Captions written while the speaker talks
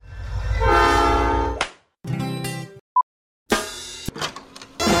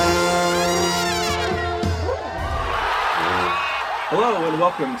and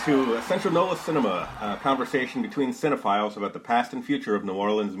welcome to Essential NOLA Cinema, a conversation between cinephiles about the past and future of New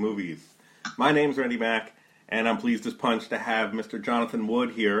Orleans movies. My name's Randy Mack, and I'm pleased as punch to have Mr. Jonathan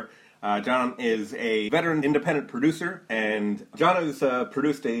Wood here. John is a veteran independent producer, and John has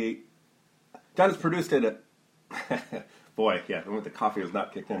produced a... Boy, yeah, the coffee has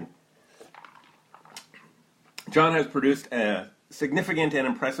not kicked in. John has produced a significant and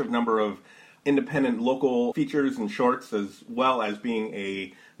impressive number of independent local features and shorts, as well as being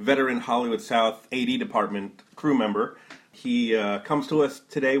a veteran Hollywood South AD department crew member. He comes to us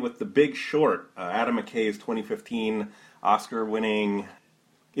today with The Big Short, Adam McKay's 2015 Oscar-winning...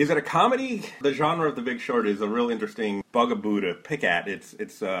 Is it a comedy? The genre of The Big Short is a real interesting bugaboo to pick at.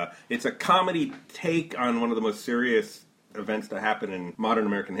 It's a comedy take on one of the most serious events to happen in modern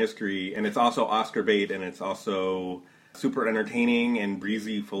American history, and it's also Oscar bait, and it's also super entertaining and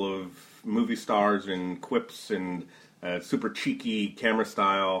breezy, full of movie stars and quips and super cheeky camera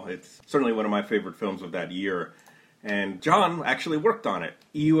style. It's certainly one of my favorite films of that year. And John actually worked on it.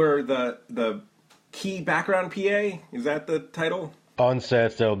 You were the key background PA? Is that the title? On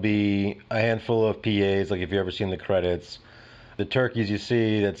sets, there'll be a handful of PAs, like if you've ever seen the credits. The turkeys you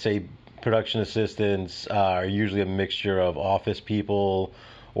see that say production assistants are usually a mixture of office people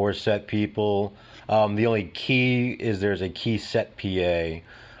or set people. The only key is there's a key set PA.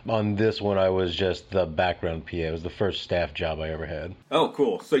 On this one, I was just the background PA. It was the first staff job I ever had. Oh,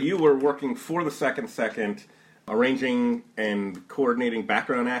 cool. So you were working for the second, arranging and coordinating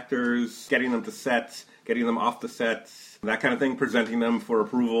background actors, getting them to sets, getting them off the sets, that kind of thing, presenting them for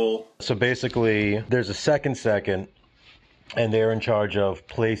approval. So basically, there's a second, and they're in charge of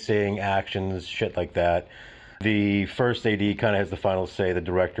placing actions, shit like that. The first AD kind of has the final say. The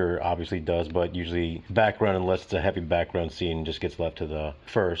director obviously does, but usually background, unless it's a heavy background scene, just gets left to the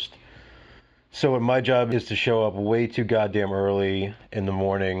first. So what my job is to show up way too goddamn early in the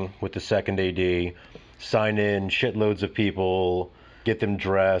morning with the second AD, sign in shitloads of people, get them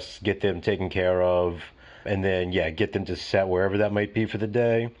dressed, get them taken care of, and then, get them to set wherever that might be for the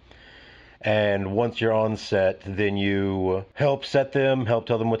day. And once you're on set, then you help set them, help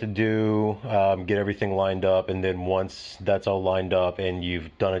tell them what to do, get everything lined up. And then once that's all lined up and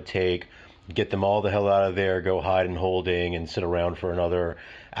you've done a take, get them all the hell out of there, go hide in holding and sit around for another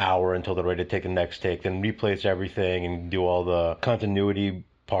hour until they're ready to take the next take. Then replace everything and do all the continuity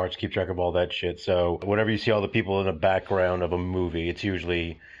parts, keep track of all that shit. So whenever you see all the people in the background of a movie, it's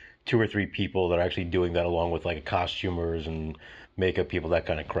usually 2 or 3 people that are actually doing that, along with like costumers and makeup people, that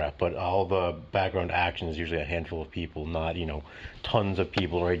kind of crap. But all the background action is usually a handful of people, not, tons of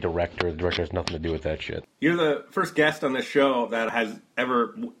people or a director. The director has nothing to do with that shit. You're the first guest on this show that has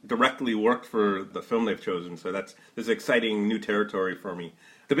ever directly worked for the film they've chosen, so this is exciting new territory for me.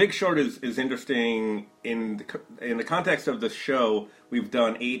 The Big Short is interesting in the context of this show. We've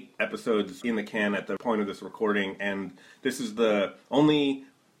done 8 episodes in the can at the point of this recording, and this is the only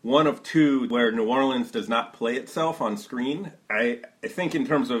one of 2 where New Orleans does not play itself on screen. I think in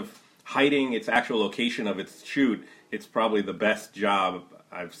terms of hiding its actual location of its shoot, it's probably the best job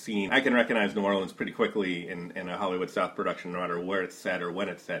I've seen. I can recognize New Orleans pretty quickly in a Hollywood South production, no matter where it's set or when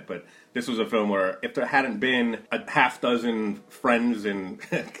it's set. But this was a film where if there hadn't been a half dozen friends and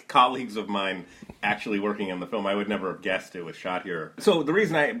colleagues of mine actually working on the film, I would never have guessed it was shot here. So the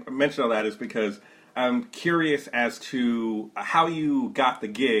reason I mention all that is because I'm curious as to how you got the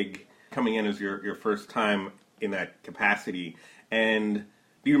gig coming in as your first time in that capacity. And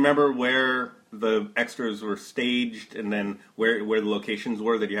do you remember where the extras were staged and then where the locations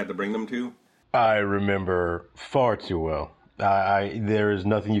were that you had to bring them to? I remember far too well. There is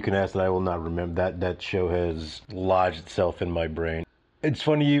nothing you can ask that I will not remember. That show has lodged itself in my brain. It's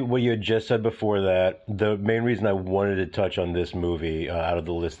funny what you had just said before that. The main reason I wanted to touch on this movie out of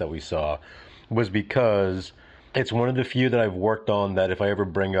the list that we saw was because it's one of the few that I've worked on that if I ever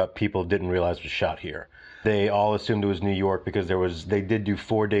bring up, people didn't realize was shot here. They all assumed it was New York because they did do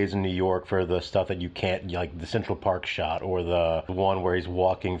 4 days in New York for the stuff that you can't, like the Central Park shot or the one where he's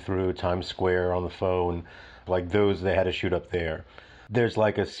walking through Times Square on the phone. Like those, they had to shoot up there. There's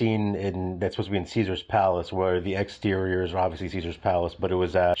like a scene that's supposed to be in Caesar's Palace where the exteriors are obviously Caesar's Palace, but it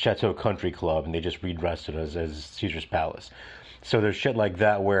was at Chateau Country Club and they just redressed it as Caesar's Palace. So there's shit like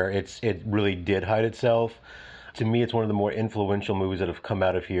that where it really did hide itself. To me, it's one of the more influential movies that have come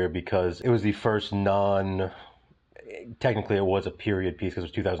out of here because it was the first technically it was a period piece because it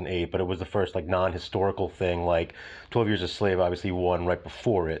was 2008, but it was the first like non-historical thing. Like 12 Years a Slave obviously won right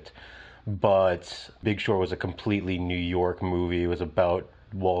before it. But Big Short was a completely New York movie. It was about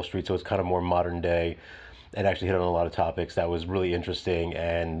Wall Street, so it's kind of more modern day. It actually hit on a lot of topics that was really interesting,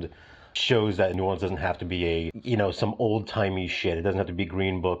 and shows that New Orleans doesn't have to be some old-timey shit. It doesn't have to be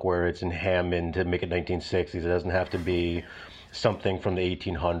Green Book where it's in Hammond to make it 1960s. It doesn't have to be something from the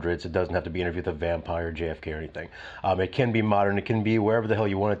 1800s. It doesn't have to be Interview with a Vampire, JFK, or anything. It can be modern. It can be wherever the hell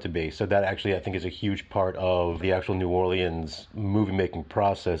you want it to be. So that actually, I think, is a huge part of the actual New Orleans movie-making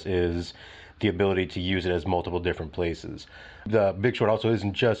process, is the ability to use it as multiple different places. The Big Short also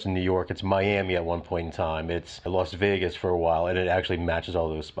isn't just in New York. It's Miami at one point in time. It's Las Vegas for a while, and it actually matches all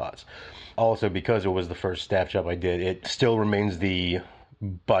those spots. Also, because it was the first staff job I did, it still remains the,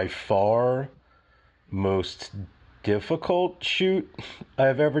 by far, most difficult shoot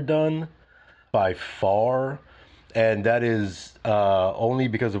I've ever done. By far. And that is only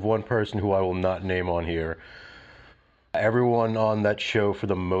because of one person who I will not name on here. Everyone on that show, for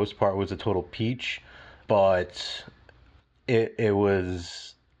the most part, was a total peach, but it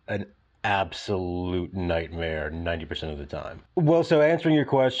was an absolute nightmare 90% of the time. Well, so answering your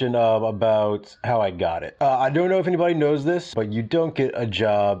question about how I got it. I don't know if anybody knows this, but you don't get a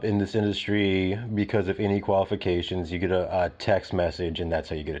job in this industry because of any qualifications. You get a text message, and that's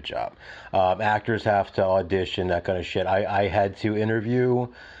how you get a job. Actors have to audition, that kind of shit. I had to interview.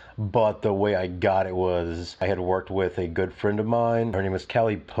 But the way I got it was I had worked with a good friend of mine. Her name was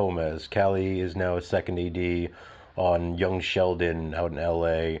Callie Pomez. Callie is now a second AD on Young Sheldon out in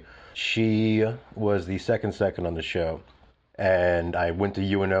LA. She was the second on the show. And I went to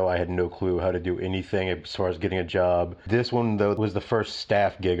UNO. I had no clue how to do anything as far as getting a job. This one, though, was the first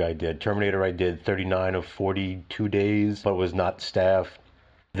staff gig I did. Terminator, I did 39 of 42 days, but it was not staff.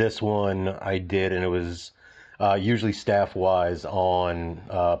 This one I did, and it was usually staff-wise on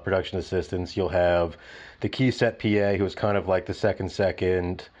production assistants. You'll have the key set PA, who is kind of like the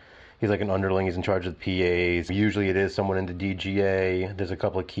second. He's like an underling. He's in charge of the PAs. Usually it is someone in the DGA. There's a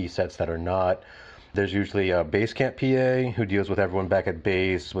couple of key sets that are not. There's usually a base camp PA who deals with everyone back at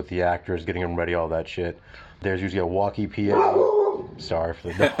base, with the actors, getting them ready, all that shit. There's usually a walkie PA. Sorry for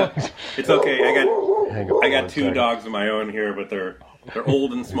the dogs. It's okay. I got two dogs of my own here, but they're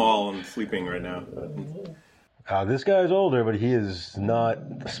old and small and sleeping right now. This guy's older, but he is not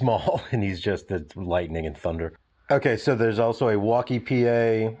small, and he's just the lightning and thunder. Okay, so there's also a walkie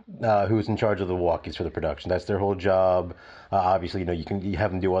PA who's in charge of the walkies for the production. That's their whole job. Obviously, you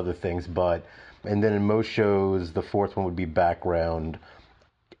have them do other things, and then in most shows, the fourth one would be background.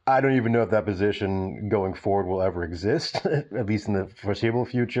 I don't even know if that position going forward will ever exist, at least in the foreseeable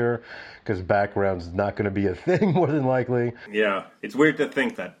future, because background's not going to be a thing more than likely. Yeah, it's weird to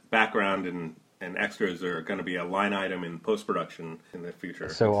think that background and extras are going to be a line item in post-production in the future.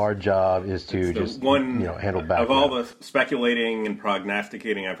 So our job is to just handle background. Of all the speculating and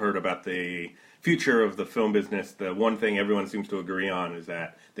prognosticating I've heard about the future of the film business, the one thing everyone seems to agree on is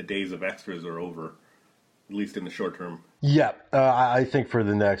that the days of extras are over, at least in the short term. Yeah, I think for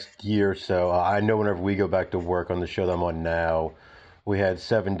the next year or so. I know whenever we go back to work on the show that I'm on now, we had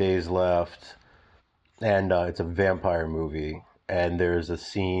 7 days left, and it's a vampire movie. And there's a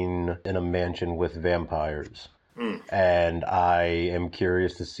scene in a mansion with vampires. And I am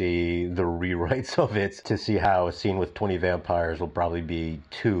curious to see the rewrites of it, to see how a scene with 20 vampires will probably be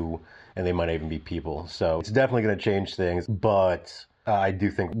 2, and they might even be people. So it's definitely going to change things, but I do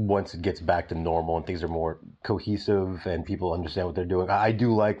think once it gets back to normal and things are more cohesive and people understand what they're doing, I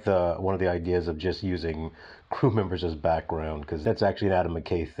do like one of the ideas of just using crew members as background, because that's actually an Adam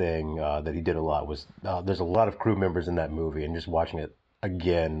McKay thing that he did a lot. There's a lot of crew members in that movie, and just watching it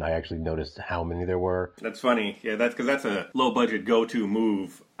again, I actually noticed how many there were. That's funny. Yeah, that's because that's a low-budget go-to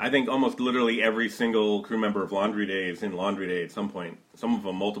move. I think almost literally every single crew member of Laundry Day is in Laundry Day at some point. Some of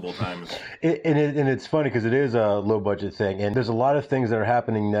them multiple times. And it's funny because it is a low-budget thing. And there's a lot of things that are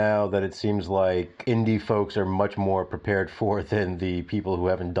happening now that it seems like indie folks are much more prepared for than the people who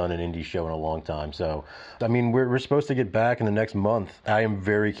haven't done an indie show in a long time. So, I mean, we're supposed to get back in the next month. I am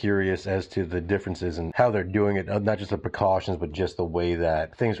very curious as to the differences in how they're doing it. Not just the precautions, but just the way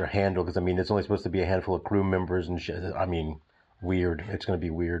that things are handled. Because, I mean, it's only supposed to be a handful of crew members and shit. I mean, weird. It's going to be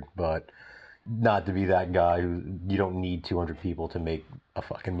weird, but not to be that guy who you don't need 200 people to make a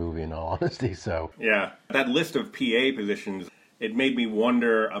fucking movie, in all honesty. So yeah, that list of PA positions, it made me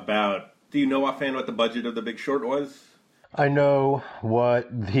wonder about, do you know offhand what the budget of The Big Short was? I know what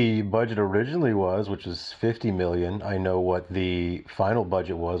the budget originally was, which was $50 million. I know what the final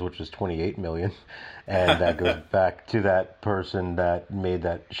budget was, which was $28 million. And that goes back to that person that made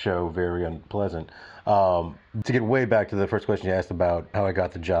that show very unpleasant. To get way back to the first question you asked about how I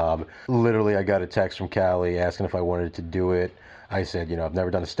got the job, literally I got a text from Callie asking if I wanted to do it. I said, I've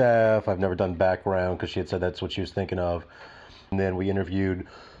never done a staff, I've never done background, because she had said that's what she was thinking of. And then we interviewed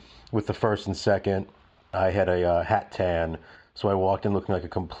with the first and second. I had a hat tan, So I walked in looking like a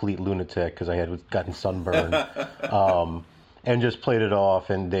complete lunatic because I had gotten sunburned. And just played it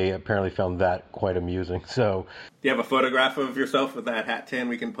off, and they apparently found that quite amusing. So, Do you have a photograph of yourself with that hat tan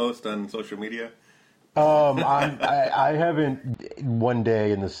we can post on social media? I haven't one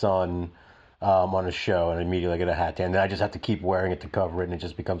day in the sun on a show and immediately I get a hat tan. Then I just have to keep wearing it to cover it, and it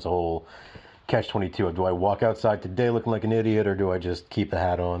just becomes a whole catch-22 of do I walk outside today looking like an idiot or do I just keep the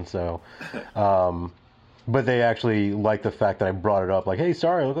hat on? So, but they actually like the fact that I brought it up, like, hey,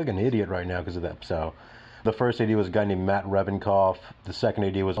 sorry, I look like an idiot right now because of that. So. The first AD was a guy named Matt Revenkoff. The second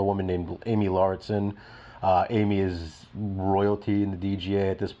AD was a woman named Amy Lauritsen. Amy is royalty in the DGA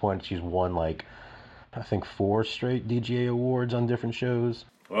at this point. She's won, like, I think 4 straight DGA awards on different shows.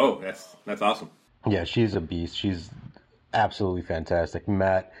 Oh, that's awesome. Yeah, she's a beast. She's absolutely fantastic.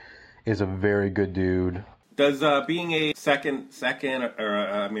 Matt is a very good dude. Does being a second,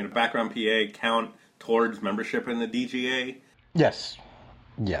 or a background PA count towards membership in the DGA? Yes.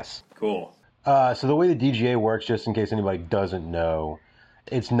 Cool. So the way the DGA works, just in case anybody doesn't know,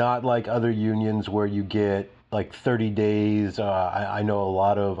 it's not like other unions where you get like 30 days. I know a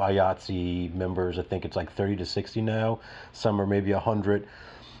lot of IATSE members, I think it's like 30 to 60 now. Some are maybe 100.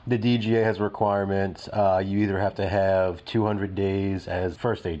 The DGA has requirements. You either have to have 200 days as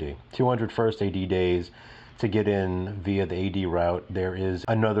first AD, 200 first AD days to get in via the AD route. There is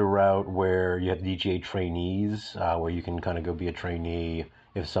another route where you have DGA trainees, where you can kind of go be a trainee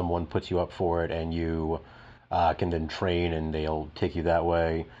if someone puts you up for it, and you can then train and they'll take you that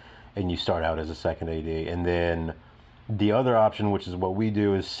way, and you start out as a second AD. And then the other option, which is what we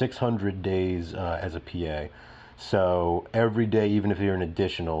do, is 600 days as a PA. So every day, even if you're an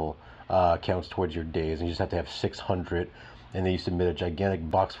additional, counts towards your days, and you just have to have 600. And then you submit a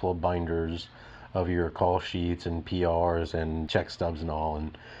gigantic box full of binders of your call sheets and PRs and check stubs and all.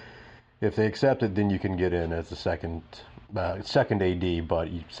 And if they accept it, then you can get in as the second AD, but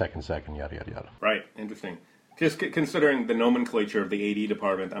second, yada, yada, yada. Right, interesting. Just considering the nomenclature of the AD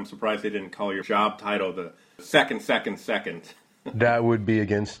department, I'm surprised they didn't call your job title the second. That would be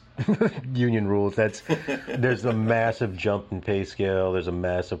against union rules. There's a massive jump in pay scale. There's a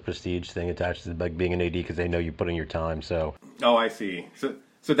massive prestige thing attached to like being an AD because they know you put in your time. So. Oh, I see.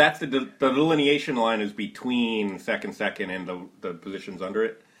 So that's the delineation line is between second and the positions under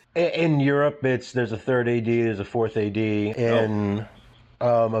it. In Europe, there's a third AD, there's a fourth AD. In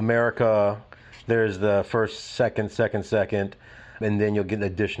America, there's the first, second, and then you'll get an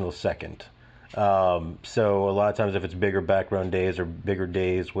additional second. So a lot of times if it's bigger background days or bigger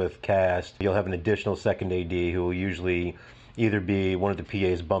days with cast, you'll have an additional second AD who will usually either be one of the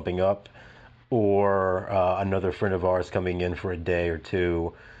PAs bumping up or another friend of ours coming in for a day or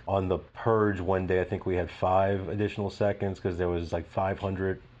two. On the Purge one day, I think we had 5 additional seconds because there was like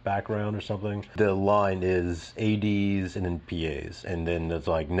 500 background or something. The line is ADs and then PAs, and then it's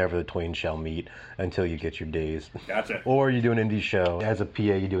like never the twain shall meet until you get your days. Gotcha. Or you do an indie show. As a PA,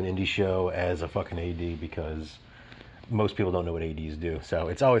 you do an indie show as a fucking AD because most people don't know what ADs do, so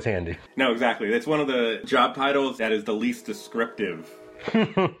it's always handy. No, exactly. That's one of the job titles that is the least descriptive.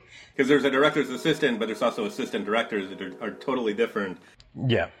 Because there's a director's assistant, but there's also assistant directors that are totally different.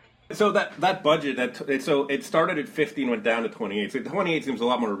 Yeah. So that budget, so it started at 50 and went down to 28. So 28 seems a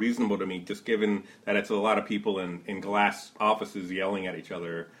lot more reasonable to me, just given that it's a lot of people in glass offices yelling at each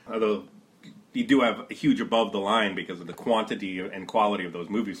other. Although you do have a huge above the line because of the quantity and quality of those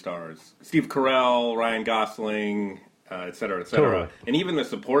movie stars. Steve Carell, Ryan Gosling, et cetera, et cetera. Totally. And even the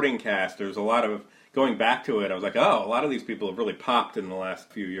supporting cast, there's a lot of, going back to it, I was like, oh, a lot of these people have really popped in the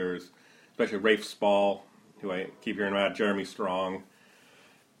last few years, especially Rafe Spall, who I keep hearing about, Jeremy Strong.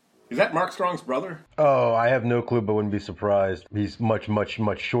 Is that Mark Strong's brother? Oh, I have no clue, but wouldn't be surprised. He's much, much,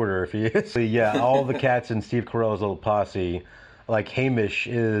 much shorter if he is. But yeah, all the cats in Steve Carell's little posse, like Hamish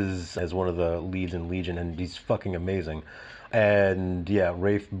is as one of the leads in Legion, and he's fucking amazing. And yeah,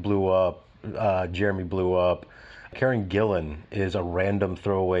 Rafe blew up, Jeremy blew up. Karen Gillan is a random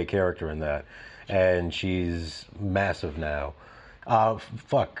throwaway character in that, and she's massive now. John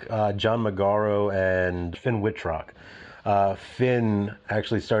Magaro and Finn Wittrock. Finn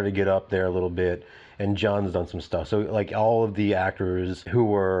actually started to get up there a little bit, and John's done some stuff. So like all of the actors who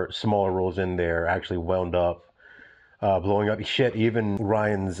were smaller roles in there actually wound up blowing up. Shit, even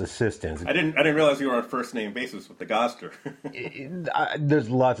Ryan's assistants. I didn't realize you were on a first name basis with the Goster. There's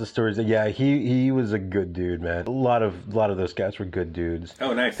lots of stories. Yeah, he was a good dude, man. A lot of those guys were good dudes.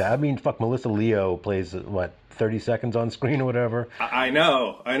 Oh, nice. I mean, fuck, Melissa Leo plays 30 seconds on screen or whatever. I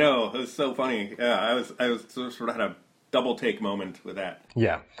know. It was so funny. Yeah, I was sort of had a double take moment with that.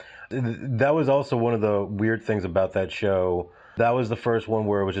 Yeah. That was also one of the weird things about that show That was the first one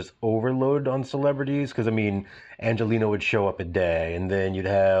where it was just overload on celebrities. Because, I mean, Angelina would show up a day, and then you'd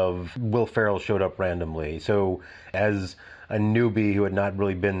have Will Ferrell showed up randomly. So as a newbie who had not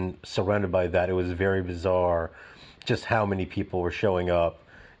really been surrounded by that, it was very bizarre just how many people were showing up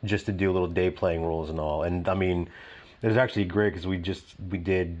just to do little day playing roles and all. And I mean, it was actually great because we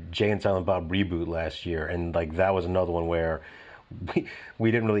did Jay and Silent Bob Reboot last year, and like that was another one where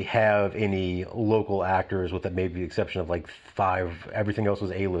we didn't really have any local actors, with maybe the exception of like 5. Everything else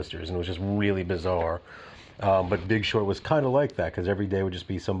was A-listers, and it was just really bizarre. But Big Short was kind of like that because every day would just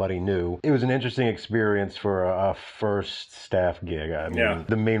be somebody new. It was an interesting experience for a first staff gig. I mean,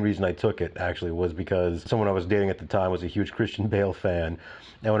 The main reason I took it actually was because someone I was dating at the time was a huge Christian Bale fan,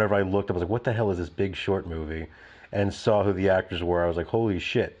 and whenever I looked, I was like, "What the hell is this Big Short movie?" And saw who the actors were. I was like, "Holy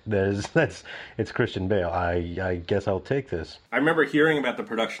shit! It's Christian Bale. I guess I'll take this." I remember hearing about the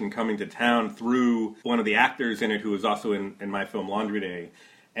production coming to town through one of the actors in it, who was also in my film Laundry Day.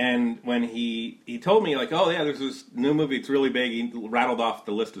 And when he told me, like, "Oh yeah, there's this new movie, it's really big," he rattled off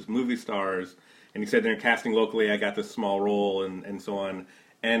the list of movie stars, and he said they're casting locally, I got this small role, and so on.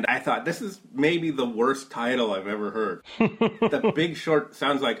 And I thought, this is maybe the worst title I've ever heard. The Big Short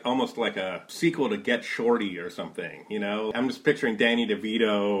sounds like almost like a sequel to Get Shorty or something, you know? I'm just picturing Danny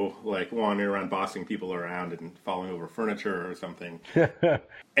DeVito, like, wandering around bossing people around and falling over furniture or something.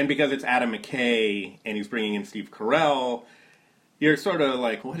 And because it's Adam McKay, and he's bringing in Steve Carell, you're sort of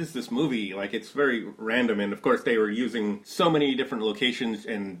like, what is this movie? Like, it's very random. And of course, they were using so many different locations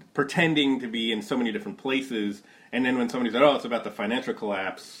and pretending to be in so many different places. And then when somebody said, "Oh, it's about the financial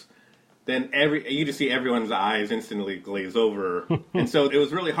collapse," then you just see everyone's eyes instantly glaze over. And so it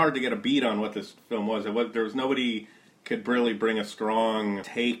was really hard to get a beat on what this film was. There was nobody could really bring a strong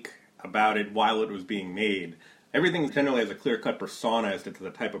take about it while it was being made. Everything generally has a clear-cut persona as to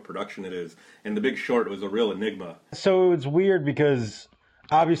the type of production it is. And The Big Short was a real enigma. So it's weird because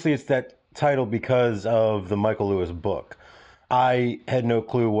obviously it's that title because of the Michael Lewis book. I had no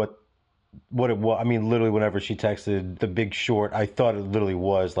clue what it was. I mean, literally whenever she texted The Big Short, I thought it literally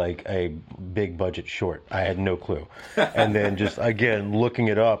was like a big budget short. I had no clue. And then just, again, looking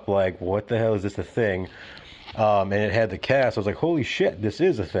it up, like, what the hell is this a thing? And it had the cast. I was like, holy shit, this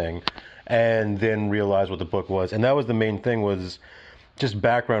is a thing. And then realized what the book was. And that was the main thing, was just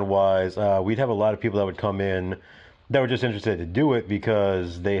background-wise, we'd have a lot of people that would come in that were just interested to do it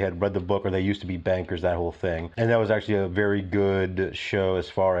because they had read the book or they used to be bankers, that whole thing. And that was actually a very good show as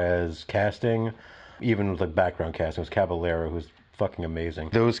far as casting, even with like background casting. It was Caballero, who's fucking amazing.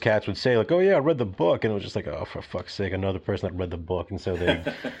 Those cats would say like, "Oh yeah, I read the book," and it was just like, "Oh, for fuck's sake, another person that read the book," and so they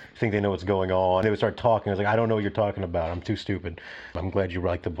think they know what's going on. They would start talking. I was like, "I don't know what you're talking about. I'm too stupid. I'm glad you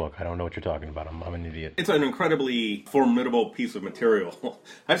like the book. I don't know what you're talking about. I'm an idiot." It's an incredibly formidable piece of material.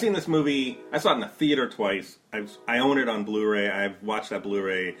 I've seen this movie. I saw it in the theater twice. I own it on Blu-ray. I've watched that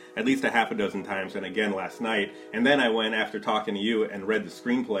Blu-ray at least a half a dozen times, and again last night. And then I went, after talking to you, and read the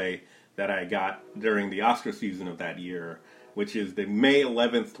screenplay that I got during the Oscar season of that year, which is the May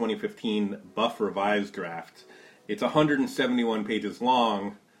 11th, 2015 Buff Revised draft. It's 171 pages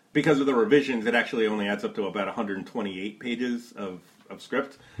long. Because of the revisions, it actually only adds up to about 128 pages of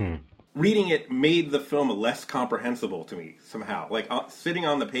script. Reading it made the film less comprehensible to me, somehow. Like, sitting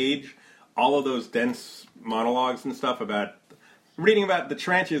on the page, all of those dense monologues and stuff about... Reading about the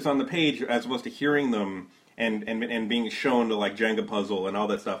tranches on the page as opposed to hearing them and being shown the, like, Jenga puzzle and all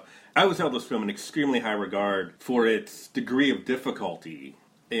that stuff. I always held this film in extremely high regard for its degree of difficulty,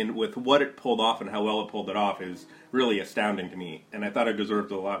 and with what it pulled off and how well it pulled it off is really astounding to me. And I thought it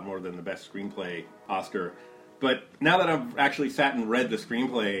deserved a lot more than the Best Screenplay Oscar. But now that I've actually sat and read the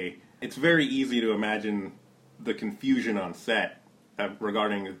screenplay, it's very easy to imagine the confusion on set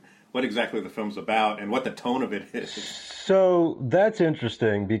regarding what exactly the film's about and what the tone of it is. So that's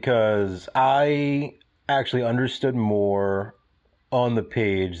interesting because I actually understood more on the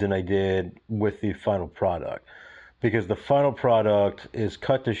page than I did with the final product, because the final product is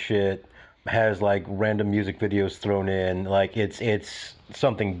cut to shit, has like random music videos thrown in, like it's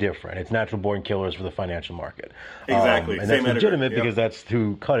something different. It's Natural Born Killers for the financial market. Exactly. And Same that's legitimate editor. Yep. because that's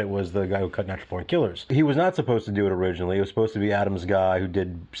who cut it, was the guy who cut Natural Born Killers. He was not supposed to do it originally. It was supposed to be Adam's guy who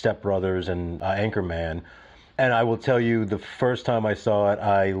did Step Brothers and Anchorman. And I will tell you, the first time I saw it,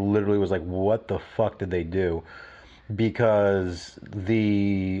 I literally was like, what the fuck did they do? Because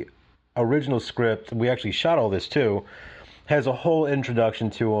the original script, we actually shot all this too, has a whole introduction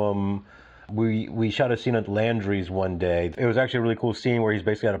to him. We shot a scene at Landry's one day. It was actually a really cool scene where he's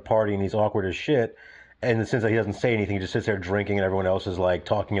basically at a party and he's awkward as shit. And in the sense that he doesn't say anything, he just sits there drinking and everyone else is like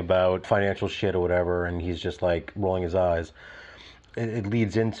talking about financial shit or whatever, and he's just like rolling his eyes. It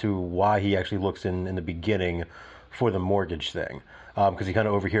leads into why he actually looks in the beginning for the mortgage thing, because he kind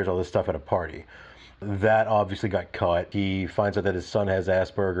of overhears all this stuff at a party. That obviously got cut. He finds out that his son has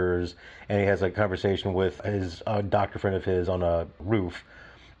Asperger's, and he has a conversation with his doctor friend of his on a roof,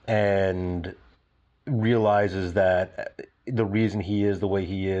 and realizes that the reason he is the way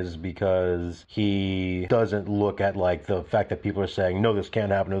he is because he doesn't look at like the fact that people are saying, no, this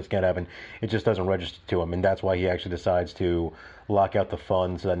can't happen, no, this can't happen. It just doesn't register to him, and that's why he actually decides to lock out the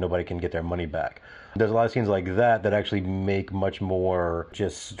funds so that nobody can get their money back. There's a lot of scenes like that that actually make much more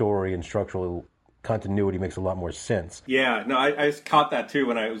just story and structural continuity, makes a lot more sense. Yeah, no, I just caught that too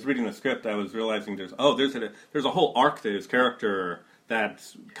when I was reading the script. I was realizing there's a whole arc to his character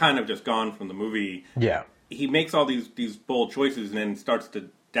that's kind of just gone from the movie. Yeah. He makes all these bold choices and then starts to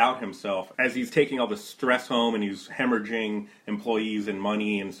doubt himself as he's taking all the stress home and he's hemorrhaging employees and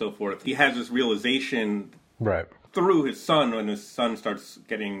money and so forth. He has this realization right through his son when his son starts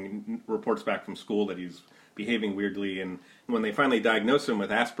getting reports back from school that he's behaving weirdly, and when they finally diagnose him with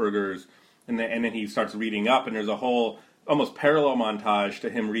Asperger's, and then he starts reading up, and there's a whole almost parallel montage to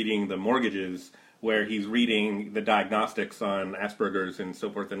him reading the mortgages where he's reading the diagnostics on Asperger's and so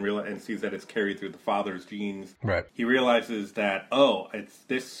forth, and sees that it's carried through the father's genes. Right. He realizes that, it's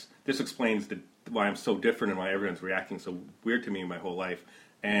this explains why I'm so different and why everyone's reacting so weird to me my whole life.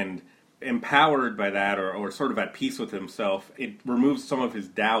 And empowered by that, or sort of at peace with himself, it removes some of his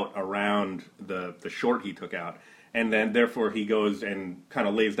doubt around the short he took out. And then, therefore, he goes and kind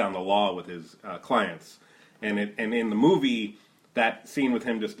of lays down the law with his clients. And in the movie, that scene with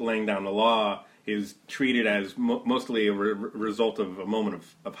him just laying down the law is treated as mostly a result of a moment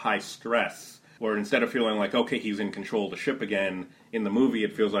of high stress, where instead of feeling like, okay, he's in control of the ship again, in the movie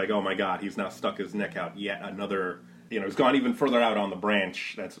it feels like, oh my god, he's now stuck his neck out yet another, he's gone even further out on the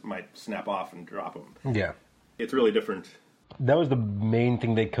branch that might snap off and drop him. Yeah. It's really different. That was the main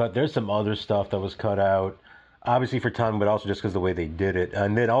thing they cut. There's some other stuff that was cut out, obviously for time, but also just because the way they did it.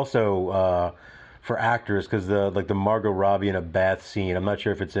 And then also for actors, because the Margot Robbie in a bath scene, I'm not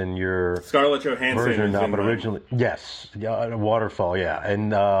sure if it's in your Scarlett Johansson version or not, but originally, yes, Waterfall, yeah.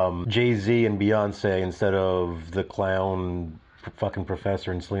 And Jay-Z and Beyonce instead of the clown fucking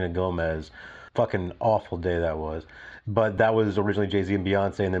professor and Selena Gomez. Fucking awful day that was. But that was originally Jay-Z and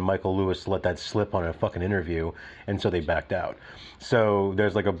Beyonce, and then Michael Lewis let that slip on a fucking interview, and so they backed out. So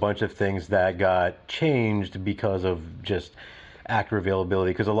there's like a bunch of things that got changed because of just actor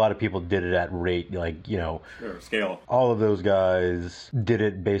availability, because a lot of people did it at rate, Sure, scale. All of those guys did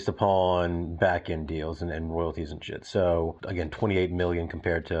it based upon back-end deals and royalties and shit. So again, 28 million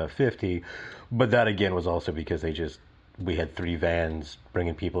compared to 50, but that again was also because we had 3 vans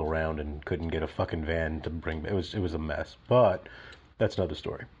bringing people around and couldn't get a fucking van to bring. It was a mess, but that's another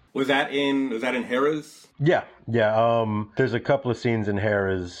story. Was that in Harrah's? Yeah. There's a couple of scenes in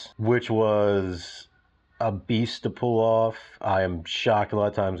Harrah's, which was a beast to pull off. I am shocked a lot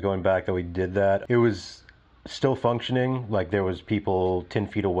of times going back that we did that. It was still functioning. Like, there was people 10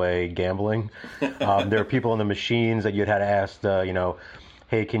 feet away gambling. There were people on the machines that you'd had to ask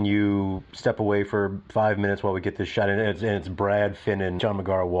hey, can you step away for 5 minutes while we get this shot? And it's Brad, Finn, and John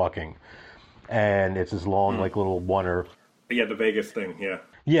McGarr walking. And it's this long, little oneer. Yeah, the Vegas thing, yeah.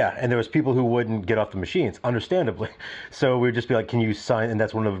 Yeah, and there was people who wouldn't get off the machines, understandably. So we'd just be like, can you sign? And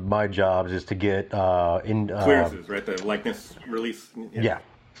that's one of my jobs, is to get clearances, right? The likeness release. Yeah.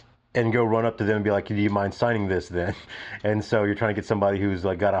 And go run up to them and be like, do you mind signing this then? And so you're trying to get somebody who's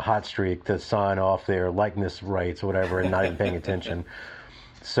got a hot streak to sign off their likeness rights or whatever and not even paying attention.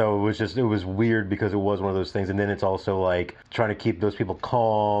 So it was weird because it was one of those things. And then it's also like trying to keep those people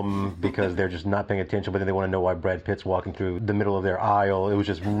calm because they're just not paying attention, but then they want to know why Brad Pitt's walking through the middle of their aisle. It was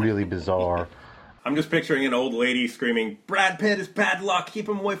just really bizarre. I'm just picturing an old lady screaming, Brad Pitt is bad luck, keep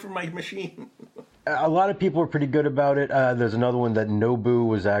him away from my machine. A lot of people were pretty good about it. There's another one that Nobu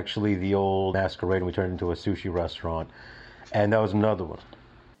was actually the old masquerade, and we turned it into a sushi restaurant. And that was another one.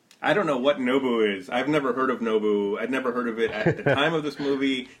 I don't know what Nobu is. I've never heard of Nobu. I'd never heard of it at the time of this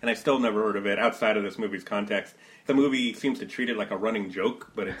movie, and I still never heard of it outside of this movie's context. The movie seems to treat it like a running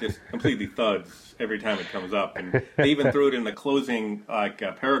joke, but it just completely thuds every time it comes up. And they even threw it in the closing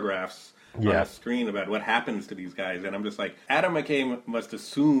paragraphs on the screen about what happens to these guys. And I'm just like, Adam McKay must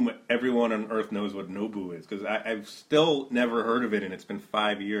assume everyone on Earth knows what Nobu is, because I've still never heard of it, and it's been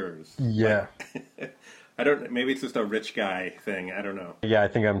 5 years. Yeah. Maybe it's just a rich guy thing. I don't know. Yeah, I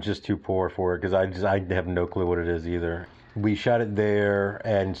think I'm just too poor for it because I have no clue what it is either. We shot it there,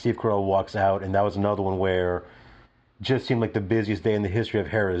 and Steve Carell walks out, and that was another one where just seemed like the busiest day in the history of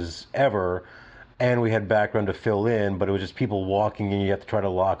Harrah's ever. And we had background to fill in, but it was just people walking, and you have to try to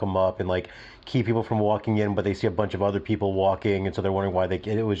lock them up and keep people from walking in, but they see a bunch of other people walking, and so they're wondering why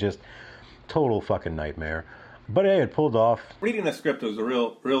it was just total fucking nightmare. But hey, it pulled off. Reading the script was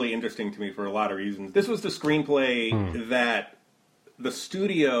really interesting to me for a lot of reasons. This was the screenplay that the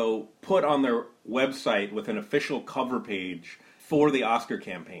studio put on their website with an official cover page for the Oscar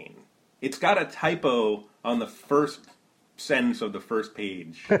campaign. It's got a typo on the first sentence of the first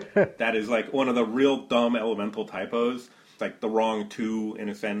page that is like one of the real dumb elemental typos. It's like the wrong "to" in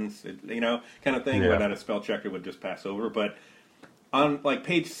a sentence, kind of thing, that a spell checker would just pass over. But on like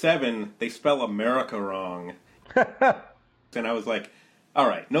page 7, they spell America wrong. And I was like, all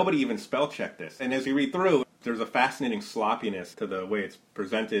right, nobody even spell checked this. And as you read through, there's a fascinating sloppiness to the way it's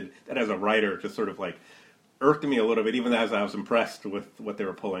presented that as a writer just sort of like irked me a little bit, even as I was impressed with what they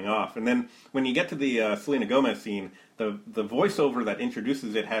were pulling off. And then when you get to the Selena Gomez scene, the voiceover that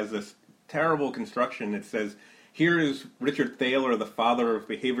introduces it has this terrible construction. It says, here is Richard Thaler, the father of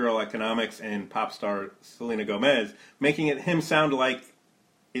behavioral economics and pop star Selena Gomez, making him sound like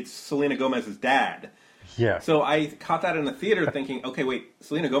it's Selena Gomez's dad. Yeah. So I caught that in the theater thinking, okay, wait,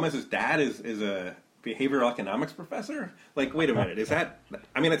 Selena Gomez's dad is a behavioral economics professor? Like, wait a minute, is that...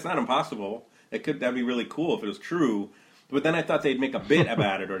 I mean, it's not impossible. That'd be really cool if it was true. But then I thought they'd make a bit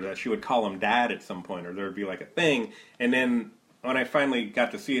about it, or that she would call him dad at some point, or there'd be like a thing. And then when I finally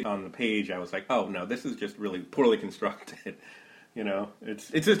got to see it on the page, I was like, oh, no, this is just really poorly constructed.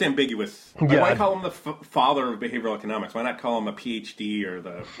 It's just ambiguous. Yeah. Why call him the father of behavioral economics? Why not call him a PhD or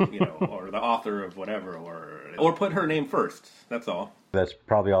the or the author of whatever, or put her name first? That's all. That's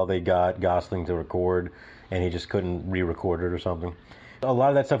probably all they got Gosling to record, and he just couldn't re-record it or something. A lot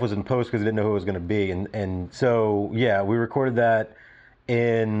of that stuff was in post because they didn't know who it was going to be, and so yeah, we recorded that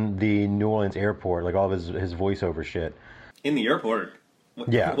in the New Orleans airport, like all of his voiceover shit. In the airport?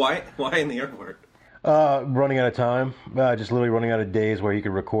 Yeah. Why in the airport? Running out of time, just literally running out of days where he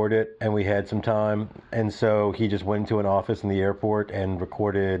could record it, and we had some time, and so he just went into an office in the airport and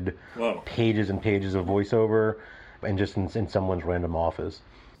recorded pages and pages of voiceover, and just in someone's random office.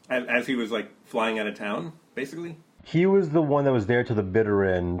 As he was like flying out of town, basically? He was the one that was there to the bitter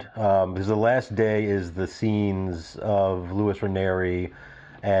end, because the last day is the scenes of Louis Ranieri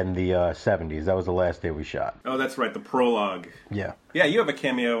and the 70s. That was the last day we shot. Oh, that's right, the prologue. Yeah. Yeah, you have a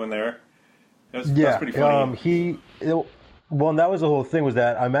cameo in there. That's pretty funny. Well, that was the whole thing, was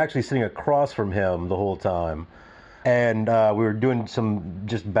that I'm actually sitting across from him the whole time. And we were doing some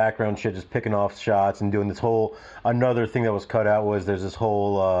just background shit, just picking off shots and doing this whole, another thing that was cut out was there's this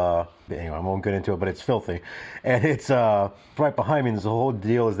whole, anyway, I won't get into it, but it's filthy. And it's right behind me, and the whole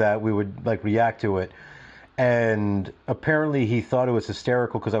deal is that we would like react to it. And apparently he thought it was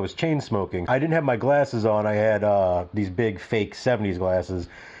hysterical because I was chain smoking. I didn't have my glasses on. I had these big fake 70s glasses.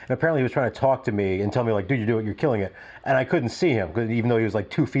 And apparently he was trying to talk to me and tell me, like, dude, you do it, you're killing it. And I couldn't see him, even though he was like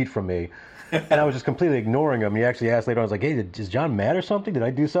 2 feet from me. And I was just completely ignoring him. He actually asked later on, I was like, hey, is John mad or something? Did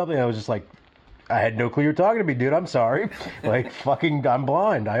I do something? And I was just like, I had no clue you were talking to me, dude. I'm sorry. Like, fucking, I'm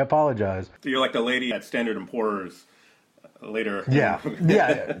blind. I apologize. So you're like the lady at Standard & Poor's later. Yeah.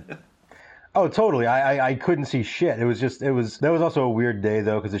 Yeah. Oh, totally. I couldn't see shit. That was also a weird day,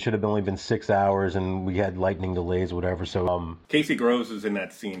 though, because it should have only been 6 hours, and we had lightning delays or whatever, so... Casey Groves is in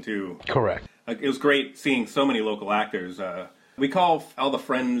that scene, too. Correct. It was great seeing so many local actors. We call all the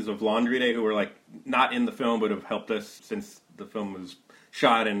friends of Laundry Day who were, like, not in the film, but have helped us since the film was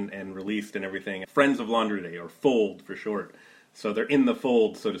shot and released and everything. Friends of Laundry Day, or Fold for short. So they're in the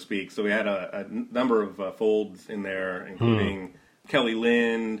fold, so to speak. So we had a number of folds in there, including Kelly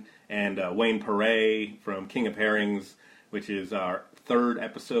Lind and Wayne Perret from King of Herrings, which is our 3rd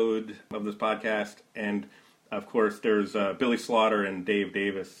episode of this podcast. And, of course, there's Billy Slaughter and Dave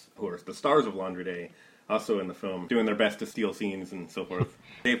Davis, who are the stars of Laundry Day, also in the film, doing their best to steal scenes and so forth.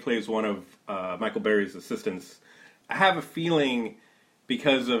 Dave plays one of Michael Berry's assistants. I have a feeling,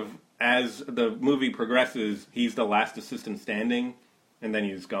 because of, as the movie progresses, he's the last assistant standing, and then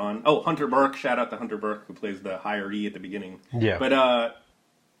he's gone. Oh, Hunter Burke, shout out to Hunter Burke, who plays the hiree at the beginning. Yeah. But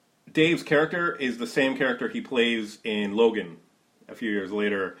Dave's character is the same character he plays in Logan a few years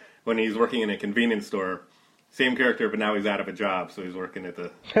later when he's working in a convenience store. Same character, but now he's out of a job, so he's working at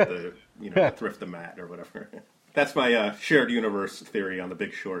the Thrift-O-Mat or whatever. That's my shared universe theory on The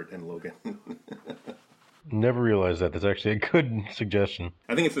Big Short and Logan. Never realized that. That's actually a good suggestion.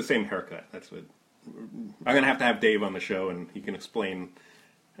 I think it's the same haircut. That's what I'm going to have Dave on the show, and he can explain.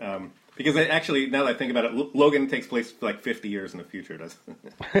 Because actually, now that I think about it, Logan takes place like 50 years in the future, doesn't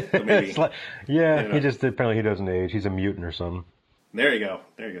it? So maybe, he just apparently he doesn't age. He's a mutant or something. There you go.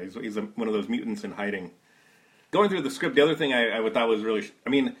 He's one of those mutants in hiding. Going through the script, the other thing I thought was really...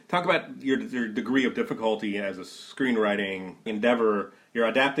 talk about your degree of difficulty as a screenwriting endeavor. You're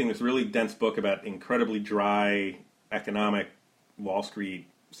adapting this really dense book about incredibly dry economic Wall Street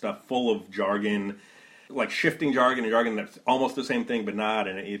stuff full of jargon. like shifting jargon and jargon that's almost the same thing but not,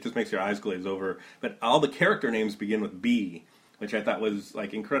 and it just makes your eyes glaze over. But all the character names begin with B, which I thought was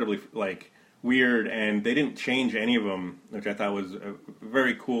like incredibly like weird, and they didn't change any of them, which I thought was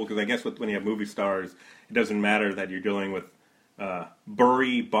very cool, because I guess when you have movie stars, it doesn't matter that you're dealing with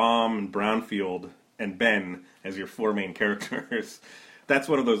Burry, Baum, and Brownfield, and Ben as your four main characters. That's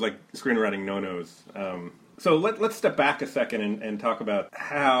one of those like screenwriting no-nos. So let's step back a second and talk about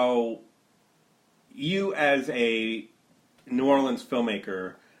how you, as a New Orleans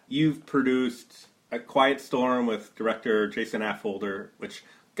filmmaker, you've produced A Quiet Storm with director Jason Affolter, which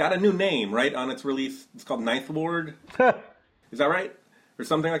got a new name, right, on its release. It's called Ninth Ward. Is that right? Or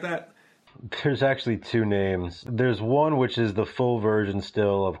something like that? There's actually two names. There's one which is the full version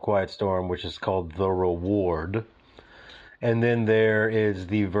still of Quiet Storm, which is called The Reward. And then there is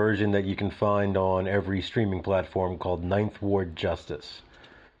the version that you can find on every streaming platform called Ninth Ward Justice,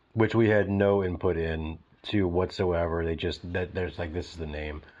 which we had no input in to whatsoever. They just, there's like, this is the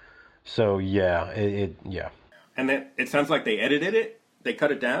name. So yeah, yeah. And then it sounds like they edited it? They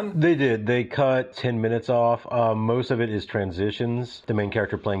cut it down? They did. They cut 10 minutes off. Most of it is transitions. The main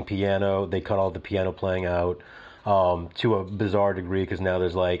character playing piano. They cut all the piano playing out to a bizarre degree, because now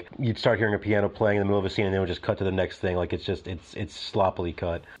there's like, you'd start hearing a piano playing in the middle of a scene and then it would just cut to the next thing. Like it's sloppily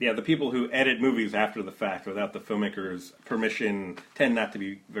cut. Yeah, the people who edit movies after the fact without the filmmaker's permission tend not to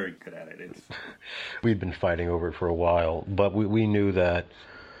be very good at it. We'd been fighting over it for a while, but we knew that.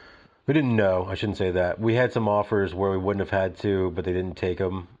 We didn't know, I shouldn't say that. We had some offers where we wouldn't have had to, but they didn't take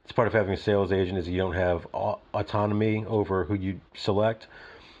them. It's part of having a sales agent is you don't have autonomy over who you select.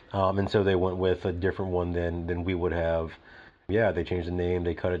 And so they went with a different one than we would have. Yeah, they changed the name,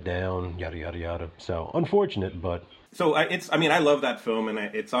 they cut it down, yada, yada, yada. So, unfortunate, but... So, I love that film, and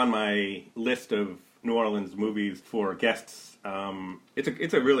it's on my list of New Orleans movies for guests.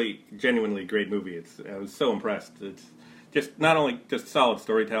 It's a really genuinely great movie. I was so impressed. It's just not only just solid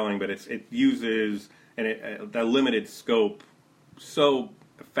storytelling, but it uses that limited scope so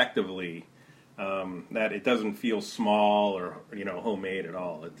effectively that it doesn't feel small or homemade at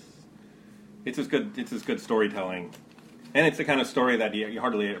all. It's as good storytelling, and it's the kind of story that you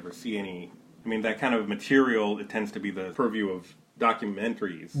hardly ever see any. I mean, that kind of material, it tends to be the purview of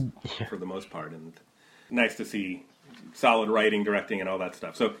documentaries for the most part, and nice to see solid writing, directing, and all that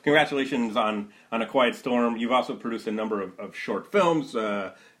stuff. So congratulations on A Quiet Storm. You've also produced a number of short films.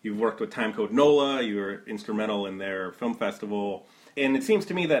 You've worked with Timecode NOLA. You were instrumental in their film festival. And it seems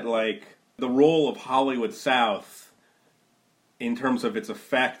to me that like the role of Hollywood South in terms of its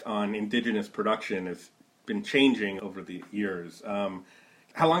effect on indigenous production has been changing over the years.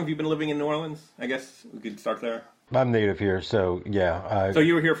 How long have you been living in New Orleans? I guess we could start there. I'm native here, so yeah. So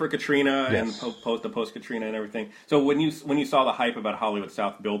you were here for Katrina, yes, and post Katrina and everything. So when you saw the hype about Hollywood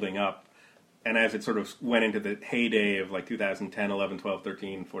South building up, and as it sort of went into the heyday of like 2010, 11, 12,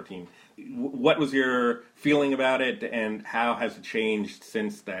 13, 14, what was your feeling about it, and how has it changed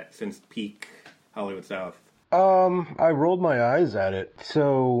since peak Hollywood South? I rolled my eyes at it.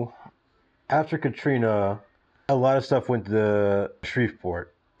 So after Katrina, a lot of stuff went to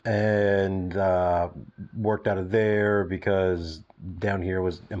Shreveport. And worked out of there because down here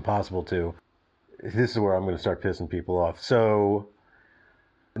was impossible to. This is where I'm going to start pissing people off. So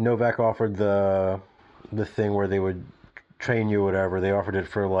Novak offered the thing where they would train you or whatever. They offered it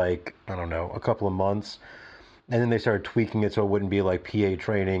for like, I don't know, a couple of months. And then they started tweaking it so it wouldn't be like PA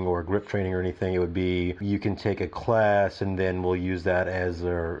training or grip training or anything. It would be, you can take a class and then we'll use that as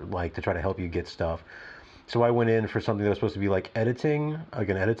their, like, to try to help you get stuff. So I went in for something that was supposed to be like editing, like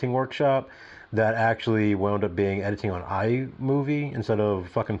an editing workshop, that actually wound up being editing on iMovie instead of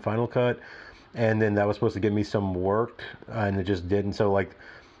fucking Final Cut. And then that was supposed to give me some work, and it just didn't. So like,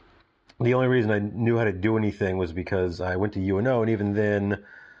 the only reason I knew how to do anything was because I went to UNO, and even then,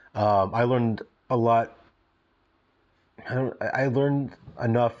 I learned a lot. I learned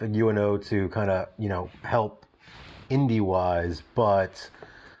enough at UNO to kind of, help indie-wise, but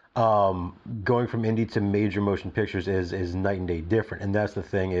going from indie to major motion pictures is night and day different. And that's the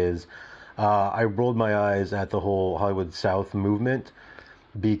thing is, I rolled my eyes at the whole Hollywood South movement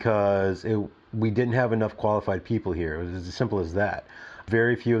because we didn't have enough qualified people here. It was as simple as that.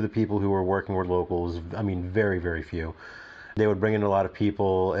 Very few of the people who were working were locals. I mean, very, very few. They would bring in a lot of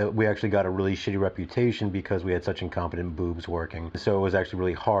people. We actually got a really shitty reputation because we had such incompetent boobs working. So it was actually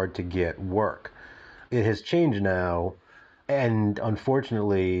really hard to get work. It has changed now. And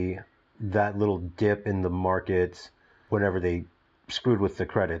unfortunately, that little dip in the market, whenever they screwed with the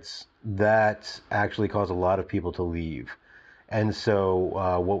credits, that actually caused a lot of people to leave. And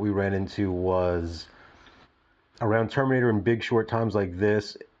so what we ran into was, around Terminator and Big Short, times like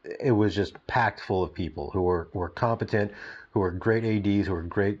this, it was just packed full of people were competent, who were great ADs, who were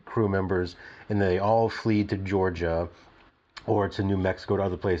great crew members, and they all fled to Georgia or to New Mexico to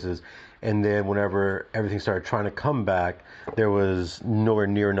other places. And then whenever everything started trying to come back, there was nowhere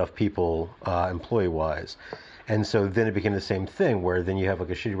near enough people employee-wise. And so then it became the same thing where then you have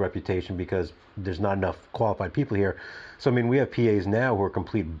like a shitty reputation because there's not enough qualified people here. So, I mean, we have PAs now who are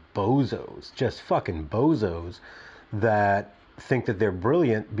complete bozos, just fucking bozos, that think that they're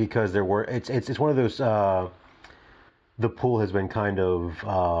brilliant because they're it's one of those the pool has been kind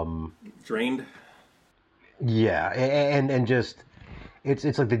of drained. Yeah, and just it's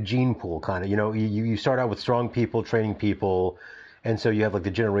like the gene pool kind of. You know, you start out with strong people training people, and so you have like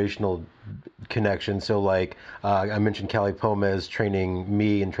the generational connection. So like I mentioned Cali Pomez training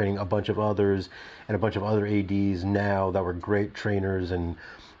me and training a bunch of others and a bunch of other ADs now that were great trainers, and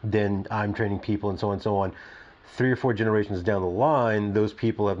then I'm training people and so on and so on. 3 or 4 generations down the line, those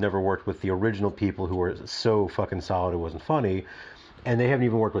people have never worked with the original people who were so fucking solid it wasn't funny. And they haven't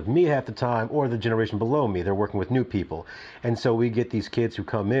even worked with me half the time or the generation below me. They're working with new people. And so we get these kids who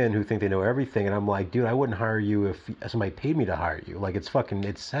come in who think they know everything. And I'm like, dude, I wouldn't hire you if somebody paid me to hire you. Like, it's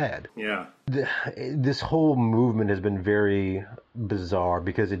sad. Yeah. This whole movement has been very bizarre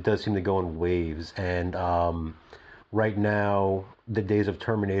because it does seem to go in waves. And right now, the days of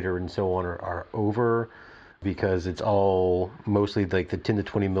Terminator and so on are over because it's all mostly like the $10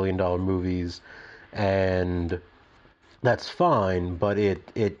 to $20 million movies. And that's fine, but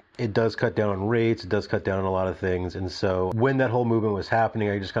it does cut down on rates, it does cut down on a lot of things. And so when that whole movement was happening,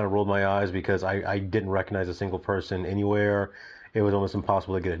 I just kind of rolled my eyes because I didn't recognize a single person anywhere. It was almost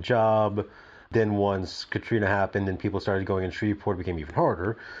impossible to get a job. Then once Katrina happened and people started going in Shreveport, it became even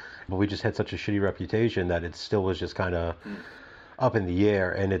harder. But we just had such a shitty reputation that it still was just kind of up in the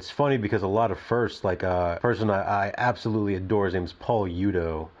air. And it's funny because a lot of firsts, like a person I absolutely adore, his name's Paul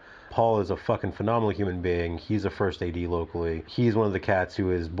Udo. Paul is a fucking phenomenal human being. He's a first AD locally. He's one of the cats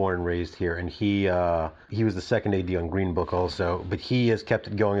who is born and raised here, and he was the second AD on Green Book also. But he has kept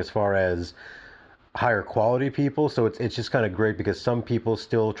it going as far as higher quality people. So it's just kind of great because some people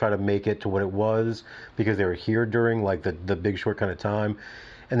still try to make it to what it was because they were here during like the Big Short kind of time,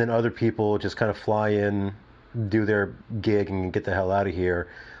 and then other people just kind of fly in, do their gig, and get the hell out of here.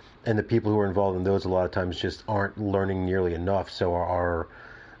 And the people who are involved in those a lot of times just aren't learning nearly enough. So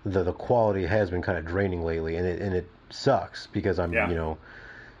the quality has been kind of draining lately, and it sucks because I'm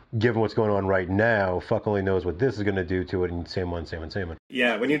given what's going on right now, fuck only knows what this is going to do to it, and same one.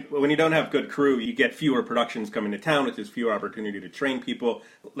 Yeah, when you don't have good crew, you get fewer productions coming to town, which is fewer opportunity to train people.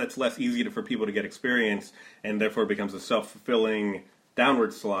 That's less easy for people to get experience, and therefore it becomes a self-fulfilling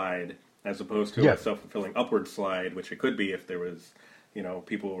downward slide as opposed to a self-fulfilling upward slide, which it could be if there was,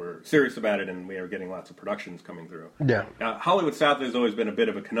 people were serious about it and we were getting lots of productions coming through. Yeah. Hollywood South has always been a bit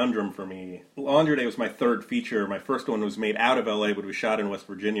of a conundrum for me. Laundry Day was my third feature. My first one was made out of LA, but was shot in West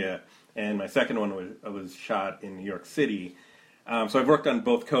Virginia. And my second one was shot in New York City. So I've worked on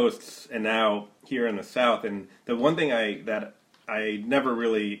both coasts and now here in the South. And the one thing that I never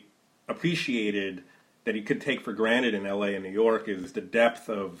really appreciated that you could take for granted in LA and New York is the depth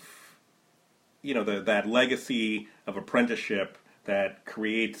of, that legacy of apprenticeship that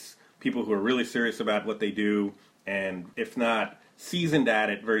creates people who are really serious about what they do, and if not seasoned at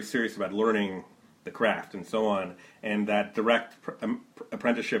it, very serious about learning the craft and so on. And that direct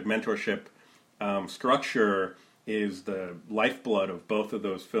apprenticeship, mentorship structure is the lifeblood of both of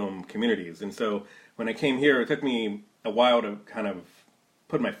those film communities. And so when I came here, it took me a while to kind of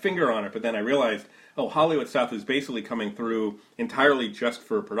put my finger on it, but then I realized, Hollywood South is basically coming through entirely just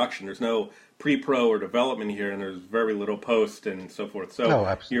for production. There's no pre-pro or development here, and there's very little post and so forth.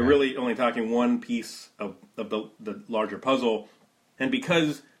 So you're really only talking one piece of the larger puzzle. And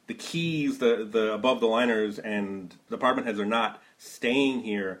because the keys, the above-the-liners and department heads are not staying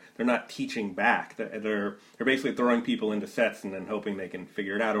here, they're not teaching back. They're basically throwing people into sets and then hoping they can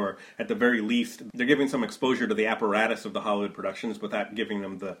figure it out, or at the very least, they're giving some exposure to the apparatus of the Hollywood productions without giving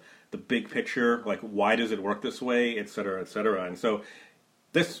them the big picture, like why does it work this way, et cetera, et cetera. And so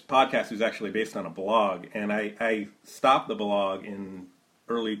this podcast is actually based on a blog, and I stopped the blog in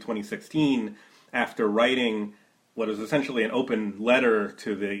early 2016 after writing what is essentially an open letter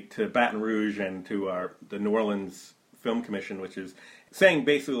to Baton Rouge and to the New Orleans Film Commission, which is saying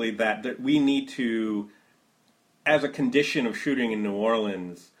basically that we need to, as a condition of shooting in New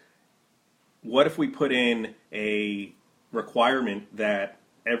Orleans, what if we put in a requirement that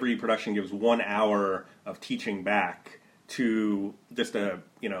every production gives 1 hour of teaching back to just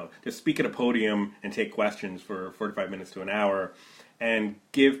speak at a podium and take questions for 45 minutes to an hour, and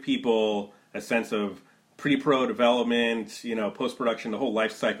give people a sense of pre-pro development, post-production, the whole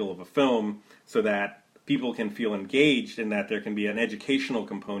life cycle of a film, so that people can feel engaged and that there can be an educational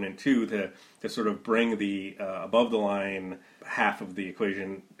component too to sort of bring the above the line half of the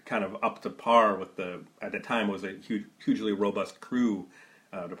equation kind of up to par with at the time was a hugely robust crew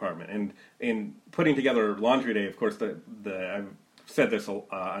department. And in putting together Laundry Day, of course, I've said this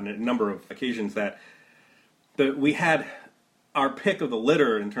on a number of occasions that we had our pick of the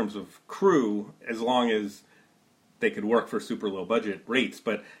litter in terms of crew, as long as they could work for super low budget rates.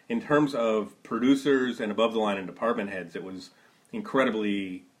 But in terms of producers and above the line and department heads, it was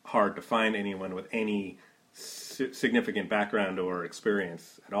incredibly hard to find anyone with any significant background or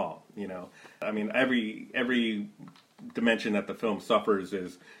experience at all. I mean, every dimension that the film suffers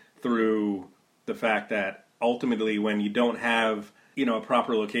is through the fact that ultimately, when you don't have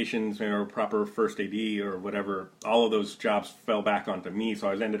proper locations or proper first AD or whatever, all of those jobs fell back onto me. So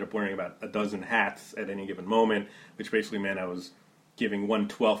I ended up wearing about a dozen hats at any given moment, which basically meant I was giving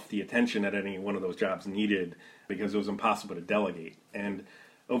 1/12 the attention that any one of those jobs needed, because it was impossible to delegate. And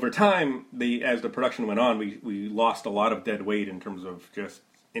over time, as the production went on, we lost a lot of dead weight in terms of just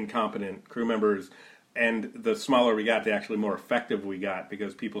incompetent crew members. And the smaller we got, the actually more effective we got,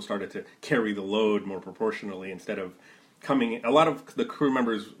 because people started to carry the load more proportionally instead of a lot of the crew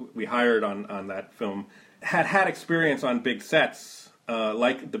members we hired on that film had experience on big sets,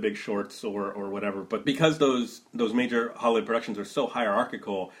 like The Big Shorts or whatever. But because those major Hollywood productions are so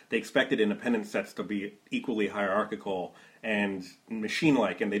hierarchical, they expected independent sets to be equally hierarchical and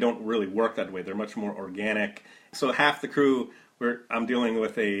machine-like, and they don't really work that way. They're much more organic. So half the crew, I'm dealing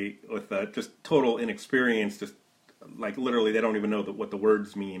with just total inexperience, just like literally they don't even know what the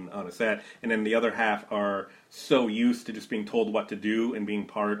words mean on a set. And then the other half are so used to just being told what to do and being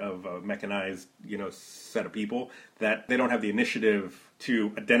part of a mechanized, set of people, that they don't have the initiative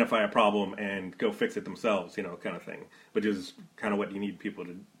to identify a problem and go fix it themselves, kind of thing, which is kind of what you need people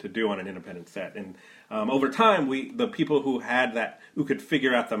to do on an independent set. And over time, the people who could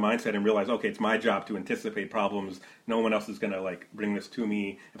figure out the mindset and realize, okay, it's my job to anticipate problems. No one else is going to bring this to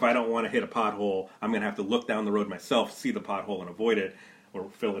me. If I don't want to hit a pothole, I'm going to have to look down the road myself, see the pothole and avoid it or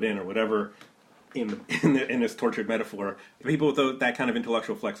fill it in or whatever. In this tortured metaphor, the people with that kind of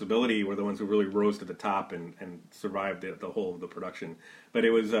intellectual flexibility were the ones who really rose to the top and survived the whole of the production. But it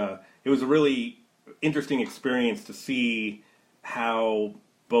was a really interesting experience to see how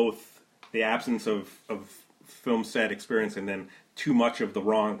both the absence of film set experience and then too much of the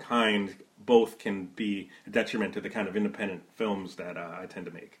wrong kind both can be a detriment to the kind of independent films that I tend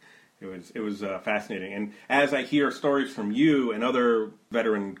to make. It was fascinating. And as I hear stories from you and other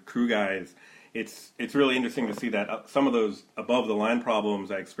veteran crew guys, it's really interesting to see that some of those above-the-line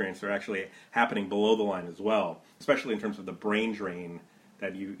problems I experienced are actually happening below the line as well, especially in terms of the brain drain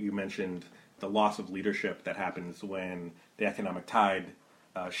that you mentioned, the loss of leadership that happens when the economic tide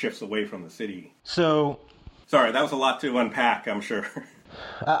shifts away from the city. So, sorry, that was a lot to unpack, I'm sure.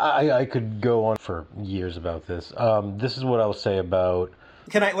 I could go on for years about this. This is what I'll say about...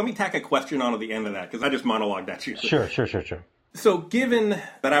 Let me tack a question on at the end of that, because I just monologued at you. Sure. So given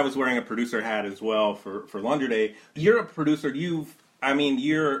that I was wearing a producer hat as well for Laundry Day, you're a producer,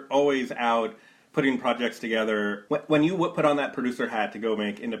 you're always out putting projects together. When you put on that producer hat to go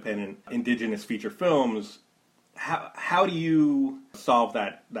make independent indigenous feature films, how do you solve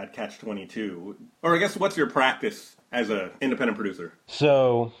that catch-22? Or I guess what's your practice as an independent producer?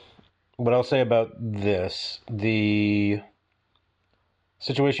 So what I'll say about this, the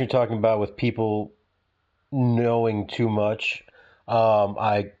situation you're talking about with people knowing too much,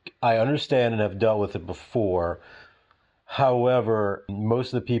 I understand and have dealt with it before. However,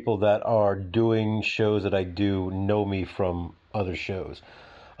 most of the people that are doing shows that I do know me from other shows.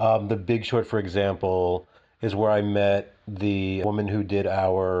 The Big Short, for example, is where I met the woman who did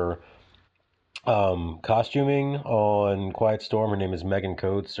our costuming on Quiet Storm. Her name is Megan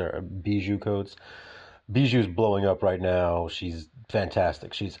Coates, or Bijou Coates. Bijou's blowing up right now. She's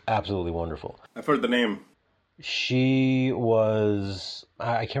fantastic. She's absolutely wonderful. I've heard the name. She was,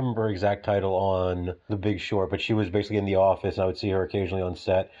 I can't remember her exact title on The Big Short, but she was basically in the office, and I would see her occasionally on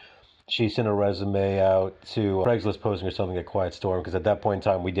set. She sent a resume out to Craigslist posting or something at Quiet Storm, because at that point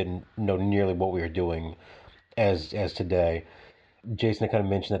in time, we didn't know nearly what we were doing as today. Jason had kind of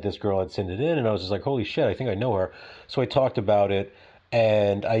mentioned that this girl had sent it in, and I was just like, holy shit, I think I know her. So I talked about it,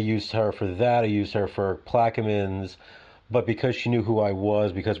 and I used her for that. I used her for Plaquemines. But because she knew who I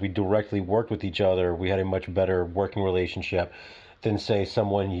was, because we directly worked with each other, we had a much better working relationship than, say,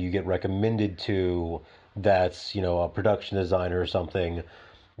 someone you get recommended to that's, a production designer or something.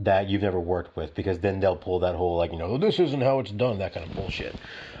 that you've never worked with, because then they'll pull that whole, like, this isn't how it's done, that kind of bullshit.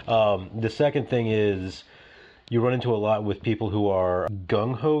 The second thing is you run into a lot with people who are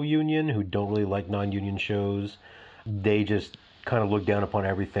gung-ho union, who don't really like non-union shows. They just kind of look down upon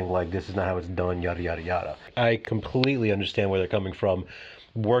everything like, this is not how it's done, yada, yada, yada. I completely understand where they're coming from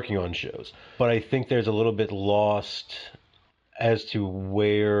working on shows, but I think there's a little bit lost as to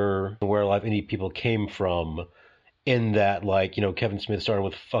where a lot of indie people came from, in that, like, Kevin Smith started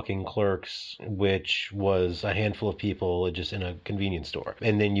with fucking Clerks, which was a handful of people just in a convenience store.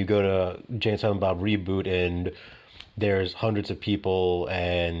 And then you go to Jay and Silent Bob Reboot, and there's hundreds of people,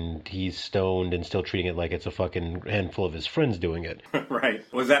 and he's stoned and still treating it like it's a fucking handful of his friends doing it. Right.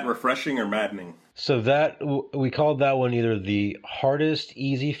 Was that refreshing or maddening? So that, we called that one either the hardest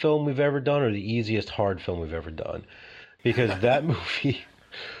easy film we've ever done or the easiest hard film we've ever done. Because that movie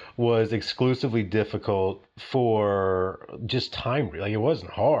was exclusively difficult for just time. Like, it wasn't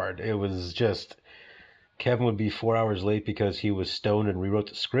hard. It was just Kevin would be 4 hours late because he was stoned and rewrote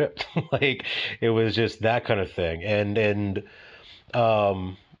the script. Like, it was just that kind of thing. And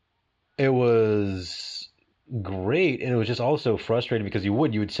it was great. And it was just also frustrating because you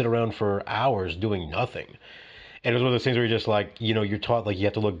would sit around for hours doing nothing. And it was one of those things where you're just like, you're taught, like, you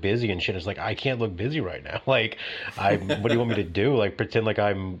have to look busy and shit. It's like, I can't look busy right now. Like, what do you want me to do? Like, pretend like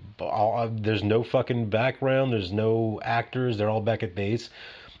there's no fucking background. There's no actors. They're all back at base.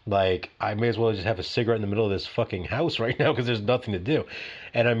 Like, I may as well just have a cigarette in the middle of this fucking house right now because there's nothing to do.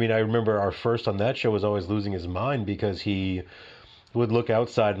 And I mean, I remember our first on that show was always losing his mind because he would look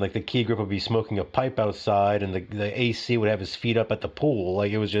outside and, like, the key grip would be smoking a pipe outside, and the AC would have his feet up at the pool.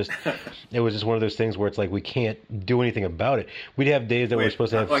 Like, it was just one of those things where it's like, we can't do anything about it. We'd have days that we're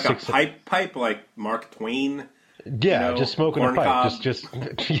supposed to have like a pipe like Mark Twain. Yeah, just smoking a pipe. Just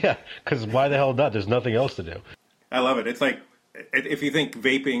yeah, because why the hell not? There's nothing else to do. I love it. It's like, if you think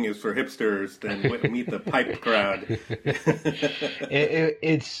vaping is for hipsters, then meet the pipe crowd.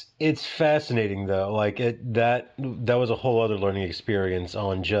 It's fascinating though. Like, that was a whole other learning experience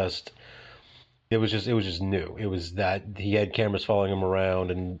on just. It was just new. It was that he had cameras following him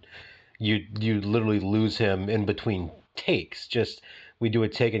around, and you literally lose him in between takes. Just, we do a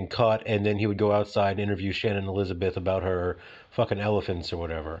take and cut, and then he would go outside and interview Shannon Elizabeth about her fucking elephants or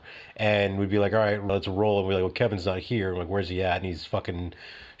whatever, and we'd be like, all right, let's roll. And we're like, well, Kevin's not here. I'm like, where's he at? And he's fucking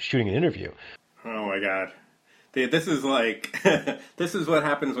shooting an interview. Oh my god, this is like this is what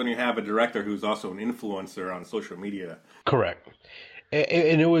happens when you have a director who's also an influencer on social media. Correct.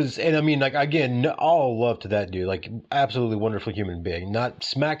 And I mean, like, again, all love to that dude, like, absolutely wonderful human being, not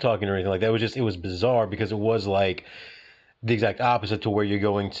smack talking or anything like that. It was bizarre because it was like the exact opposite to where you're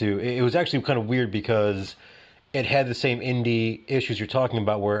going to. It was actually kind of weird because it had the same indie issues you're talking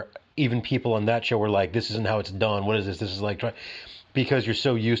about, where even people on that show were like, this isn't how it's done. What is this? This is like, because you're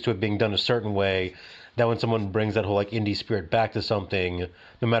so used to it being done a certain way that when someone brings that whole, like, indie spirit back to something,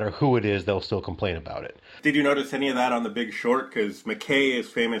 no matter who it is, they'll still complain about it. Did you notice any of that on The Big Short? Because McKay is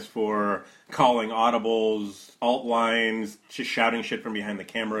famous for calling audibles, alt lines, just shouting shit from behind the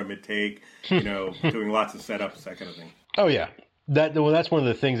camera mid-take, doing lots of setups, that kind of thing. Oh, yeah. That's one of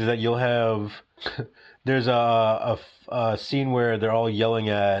the things, is that you'll have... There's a scene where they're all yelling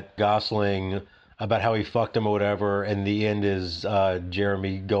at Gosling about how he fucked him or whatever, and the end is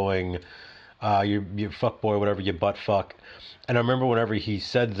Jeremy going, you fuck boy, whatever, you butt fuck. And I remember whenever he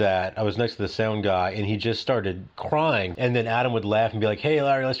said that, I was next to the sound guy, and he just started crying. And then Adam would laugh and be like, hey,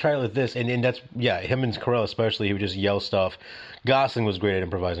 Larry, let's try it with this. And that's, yeah, him and Carell especially, he would just yell stuff. Gosling was great at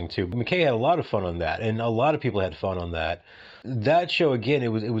improvising, too. McKay had a lot of fun on that, and a lot of people had fun on that. That show, again, it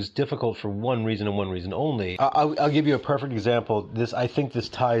was difficult for one reason and one reason only. I'll give you a perfect example. I think this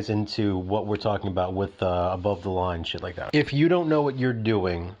ties into what we're talking about with above the line, shit like that. If you don't know what you're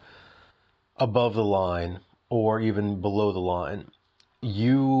doing above the line or even below the line,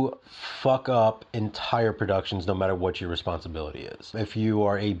 you fuck up entire productions no matter what your responsibility is. If you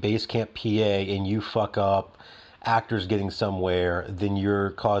are a base camp PA and you fuck up actors getting somewhere, then you're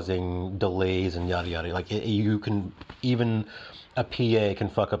causing delays and yada yada. Like, you can, even a PA can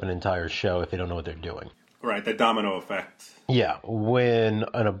fuck up an entire show if they don't know what they're doing. Right, the domino effect. Yeah, when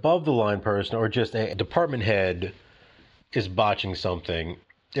an above the line person or just a department head is botching something,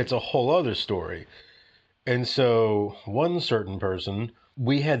 it's a whole other story. And so one certain person,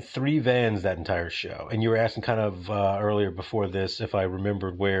 we had 3 vans that entire show, and you were asking kind of earlier before this if I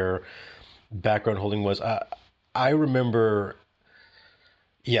remembered where background holding was. I remember,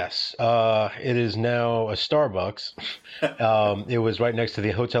 yes, it is now a Starbucks. It was right next to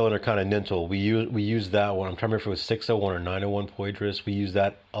the Hotel Intercontinental. We used that one. I'm trying to remember if it was 601 or 901 Poitras. We used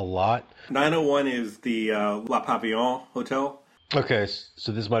that a lot. 901 is the La Pavillon Hotel. Okay,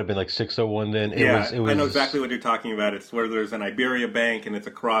 so this might have been like 601 then. It was Yeah, it I know was exactly what you're talking about. It's where there's an Iberia Bank and it's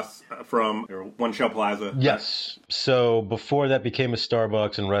across from One Shell Plaza. Yes. So before that became a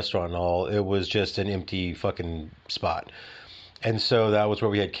Starbucks and restaurant and all, it was just an empty fucking spot. And so that was where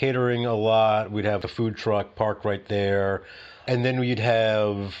we had catering a lot. We'd have a food truck parked right there. And then we'd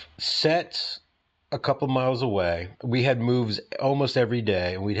have sets a couple miles away. We had moves almost every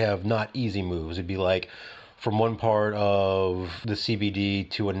day, and we'd have not easy moves. It'd be like from one part of the CBD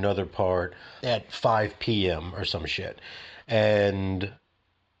to another part at 5 p.m. or some shit. And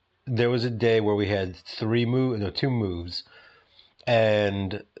there was a day where we had two moves,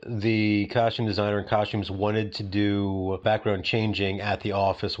 and the costume designer and costumes wanted to do background changing at the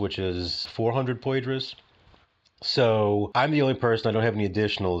office, which is 400 Poydras. So I'm the only person. I don't have any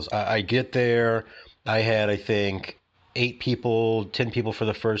additionals. I get there. I had, I think, 8 people, 10 people for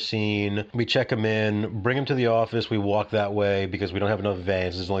the first scene. We check them in, bring them to the office. We walk that way because we don't have enough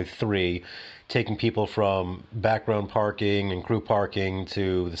vans. There's only 3. Taking people from background parking and crew parking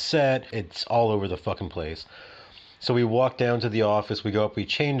to the set. It's all over the fucking place. So we walk down to the office, we go up, we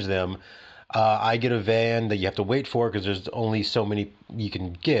change them. I get a van that you have to wait for because there's only so many you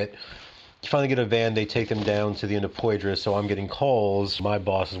can get. You finally get a van, they take them down to the end of Poydras, so I'm getting calls. My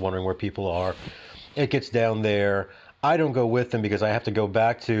boss is wondering where people are. It gets down there. I don't go with them because I have to go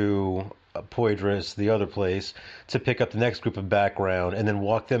back to Poydras, the other place, to pick up the next group of background and then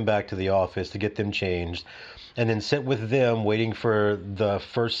walk them back to the office to get them changed. And then sit with them waiting for the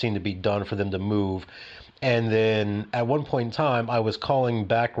first scene to be done for them to move. And then at one point in time, I was calling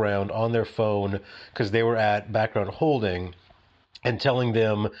background on their phone because they were at background holding and telling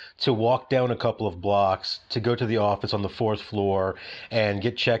them to walk down a couple of blocks to go to the office on the 4th floor and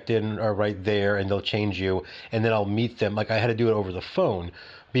get checked in right there, and they'll change you. And then I'll meet them. Like, I had to do it over the phone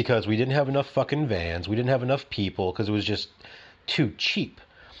because we didn't have enough fucking vans. We didn't have enough people because it was just too cheap.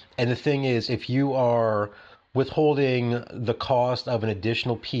 And the thing is, if you are withholding the cost of an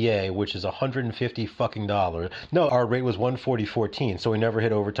additional PA, which is $150 fucking dollars. No, our rate was 140.14, so we never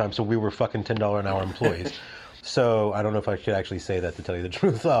hit overtime. So we were fucking $10 an hour employees. So I don't know if I should actually say that, to tell you the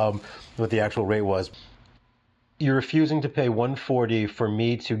truth, what the actual rate was. You're refusing to pay 140 for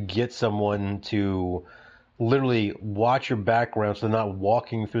me to get someone to literally watch your background so they're not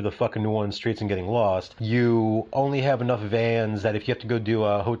walking through the fucking New Orleans streets and getting lost. You only have enough vans that if you have to go do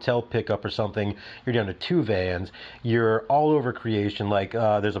a hotel pickup or something, you're down to 2 vans. You're all over creation. Like,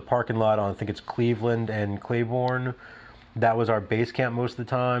 there's a parking lot on, I think it's Cleveland and Claiborne. That was our base camp most of the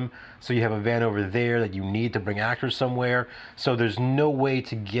time. So you have a van over there that you need to bring actors somewhere. So there's no way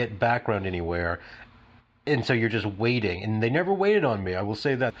to get background anywhere. And so you're just waiting. And they never waited on me, I will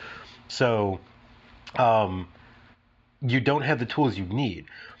say that. So you don't have the tools you need.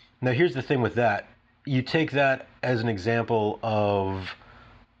 Now, here's the thing with that. You take that as an example of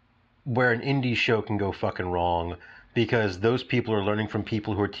where an indie show can go fucking wrong, because those people are learning from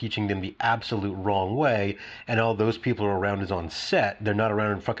people who are teaching them the absolute wrong way, and all those people are around is on set. They're not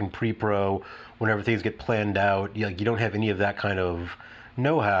around in fucking pre-pro whenever things get planned out. You don't have any of that kind of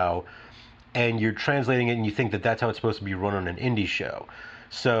know-how, and you're translating it and you think that that's how it's supposed to be run on an indie show.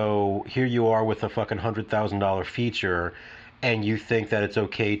 So here you are with a fucking $100,000 feature, and you think that it's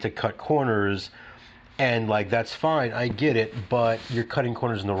okay to cut corners, and like, that's fine, I get it, but you're cutting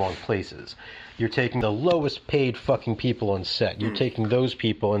corners in the wrong places. You're taking the lowest paid fucking people on set. You're taking those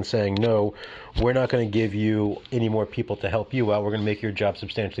people and saying, no, we're not going to give you any more people to help you out. We're going to make your job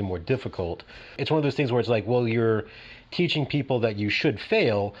substantially more difficult. It's one of those things where it's like, well, you're teaching people that you should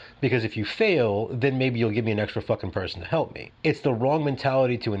fail, because if you fail, then maybe you'll give me an extra fucking person to help me. It's the wrong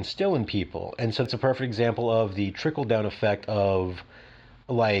mentality to instill in people. And so it's a perfect example of the trickle-down effect of,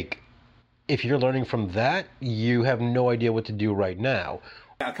 like, if you're learning from that, you have no idea what to do right now.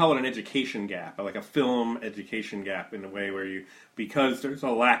 I call it an education gap, like a film education gap, in a way where because there's a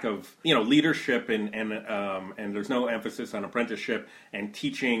lack of leadership and there's no emphasis on apprenticeship and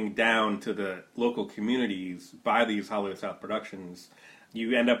teaching down to the local communities by these Hollywood South productions,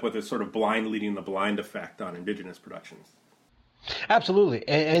 you end up with a sort of blind leading the blind effect on indigenous productions. Absolutely,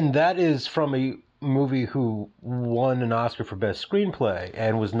 and that is from a movie who won an Oscar for Best Screenplay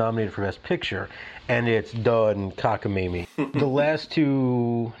and was nominated for Best Picture, and it's done cockamamie. The last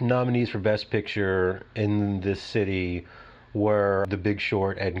 2 nominees for Best Picture in this city were The Big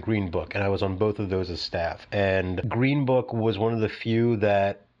Short and Green Book, and I was on both of those as staff. And Green Book was one of the few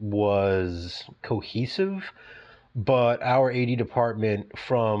that was cohesive, but our AD department,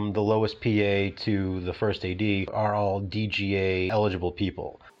 from the lowest PA to the first AD, are all DGA eligible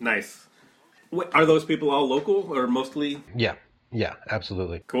people. Nice. Are those people all local or mostly? Yeah,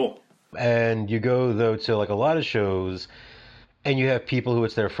 absolutely. Cool. And you go, though, to like a lot of shows, And you have people who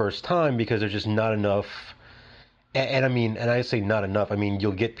it's their first time because there's just not enough. And I mean, and I say not enough. I mean,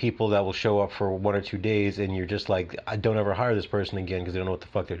 you'll get people that will show up for 1 or 2 days, and you're just like, I don't ever hire this person again because they don't know what the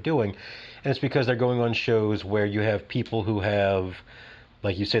fuck they're doing. And it's because they're going on shows where you have people who have,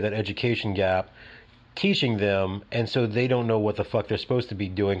 like you say, that education gap teaching them, and so they don't know what the fuck they're supposed to be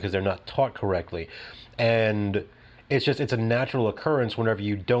doing because they're not taught correctly. And it's a natural occurrence whenever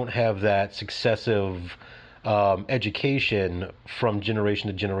you don't have that successive education from generation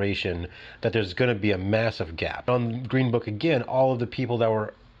to generation, that there's going to be a massive gap. On Green Book again, all of the people that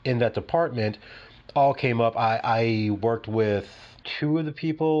were in that department all came up. I worked with two of the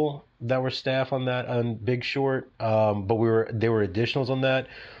people that were staff on that on Big Short, but they were additionals on that.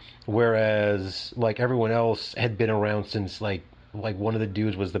 Whereas like everyone else had been around since like one of the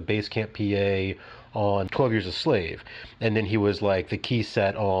dudes was the base camp PA on 12 Years a Slave, and then he was like the key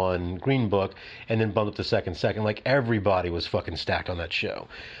set on Green Book, and then bumped up to second. Like everybody was fucking stacked on that show.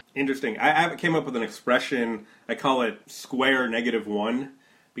 Interesting. I came up with an expression. I call it square -1,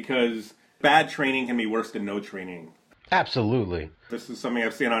 because bad training can be worse than no training. Absolutely. This is something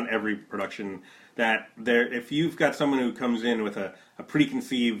I've seen on every production, that if you've got someone who comes in with a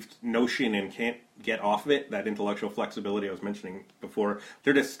preconceived notion and can't get off of it, that intellectual flexibility I was mentioning before,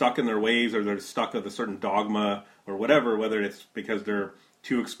 they're just stuck in their ways, or they're stuck with a certain dogma or whatever, whether it's because they're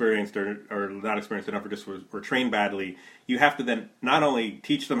too experienced or not experienced enough, or just were trained badly. You have to then not only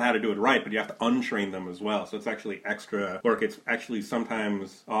teach them how to do it right, but you have to untrain them as well. So it's actually extra work. It's actually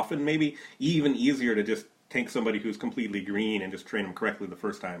often maybe even easier to just take somebody who's completely green and just train them correctly the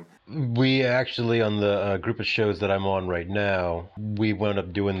first time. We actually, on the group of shows that I'm on right now, we wound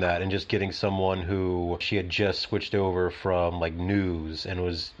up doing that and just getting someone who she had just switched over from like news, and it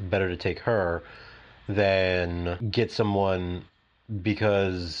was better to take her than get someone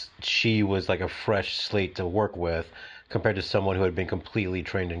because she was like a fresh slate to work with compared to someone who had been completely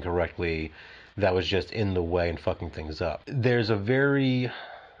trained incorrectly that was just in the way and fucking things up. There's a very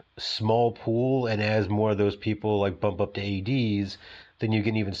small pool, and as more of those people like bump up to ADs, then you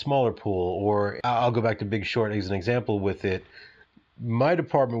get an even smaller pool. Or I'll go back to Big Short as an example with it. My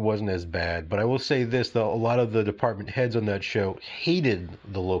department wasn't as bad, but I will say this, though, a lot of the department heads on that show hated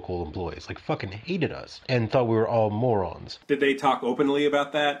the local employees, like fucking hated us, and thought we were all morons. Did they talk openly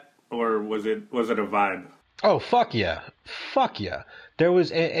about that, or was it a vibe? Oh, fuck yeah. Fuck yeah. There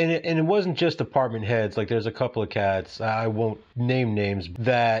was, and it wasn't just department heads. Like, there's a couple of cats, I won't name names,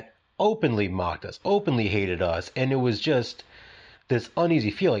 that openly mocked us, openly hated us, and it was just this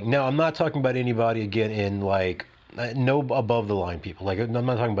uneasy feeling. Now, I'm not talking about anybody, again, in, like, no above-the-line people. Like, I'm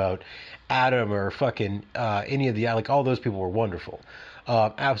not talking about Adam or fucking any of the, like, all those people were wonderful.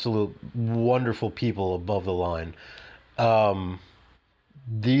 Absolute wonderful people above the line.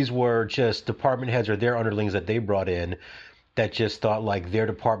 These were just department heads or their underlings that they brought in that just thought like their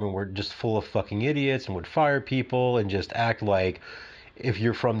department were just full of fucking idiots and would fire people and just act like if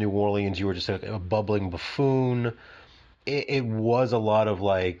you're from New Orleans, you were just a bubbling buffoon. It was a lot of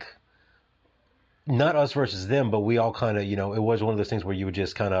like, not us versus them, but we all kind of, it was one of those things where you would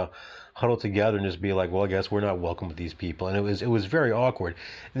just kind of huddle together and just be like, well, I guess we're not welcome with these people. And it was very awkward.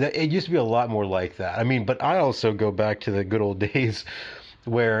 It used to be a lot more like that. I mean, but I also go back to the good old days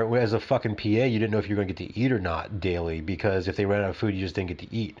where as a fucking PA, you didn't know if you were going to get to eat or not daily, because if they ran out of food, you just didn't get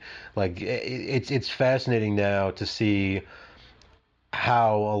to eat. Like, it's fascinating now to see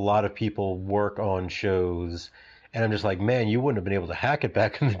how a lot of people work on shows, and I'm just like, man, you wouldn't have been able to hack it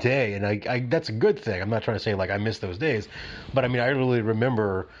back in the day, and I that's a good thing. I'm not trying to say like I miss those days, but I mean, I really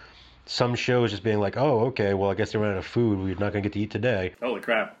remember some shows just being like, oh, okay, well, I guess they ran out of food, we're not going to get to eat today. Holy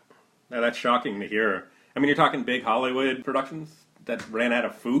crap. Now, that's shocking to hear. I mean, you're talking big Hollywood productions that ran out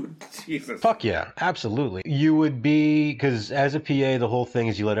of food? Jesus. Fuck yeah, absolutely. You would be, because as a PA, the whole thing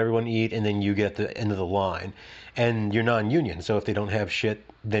is you let everyone eat and then you get the end of the line. And you're non-union, so if they don't have shit,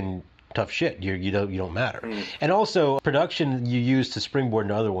 then tough shit. You don't matter. And also, production you use to springboard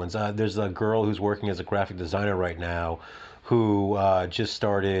into other ones. There's a girl who's working as a graphic designer right now who just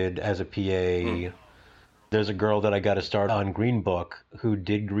started as a PA. There's a girl that I got to start on Green Book who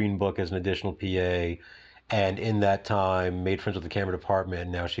did Green Book as an additional PA, and in that time made friends with the camera department,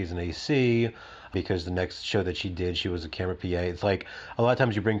 and now she's an AC because the next show that she did, she was a camera PA. It's like a lot of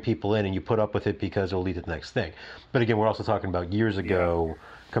times you bring people in and you put up with it because it'll lead to the next thing. But again, we're also talking about years ago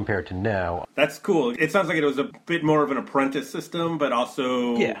compared to now. That's cool. It sounds like it was a bit more of an apprentice system, but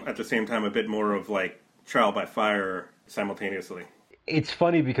also at the same time a bit more of like trial by fire simultaneously. It's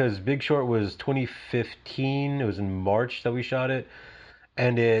funny because Big Short was 2015. It was in March that we shot it.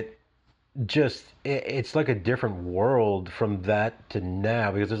 And it's like a different world from that to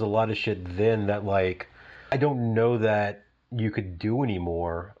now, because there's a lot of shit then that, like, I don't know that you could do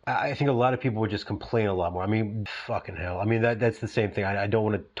anymore. I think a lot of people would just complain a lot more. I mean, fucking hell. I mean, that's the same thing. I don't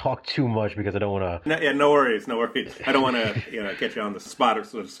want to talk too much because I don't want to. No, yeah, no worries, no worries. I don't want to get you on the spot, or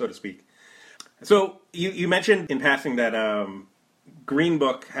so to speak. So you mentioned in passing that Green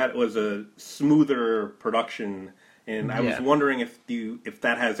Book was a smoother production, and I was wondering if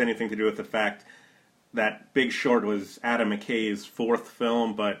that has anything to do with the fact that Big Short was Adam McKay's fourth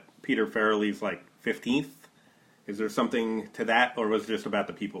film, but Peter Farrelly's like 15th. Is there something to that, or was it just about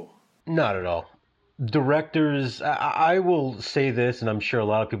the people? Not at all. Directors, I will say this, and I'm sure a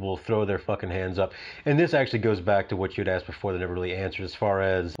lot of people will throw their fucking hands up. And this actually goes back to what you'd asked before that never really answered, as far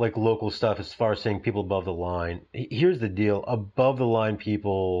as like local stuff, as far as saying people above the line. Here's the deal: above the line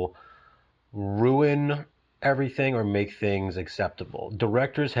people ruin everything or make things acceptable.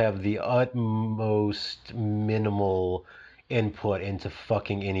 Directors have the utmost minimal input into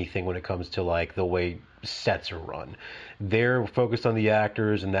fucking anything when it comes to like the way sets are run. They're focused on the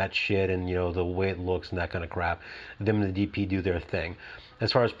actors and that shit, and the way it looks and that kind of crap. Them and the DP do their thing.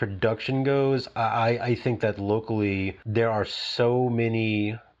 As far as production goes, I think that locally there are so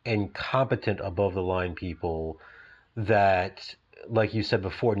many incompetent above the line people that, like you said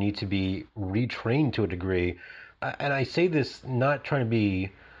before, need to be retrained to a degree. And I say this not trying to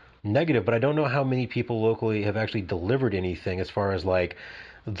be negative, but I don't know how many people locally have actually delivered anything as far as like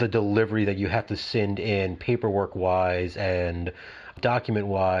the delivery that you have to send in paperwork wise and document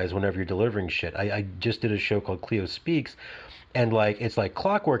wise whenever you're delivering shit. I just did a show called Cleo Speaks, and like it's like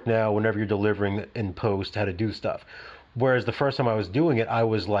clockwork now whenever you're delivering in post how to do stuff. Whereas the first time I was doing it, I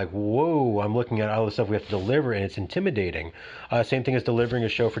was like, whoa, I'm looking at all the stuff we have to deliver, and it's intimidating. Same thing as delivering a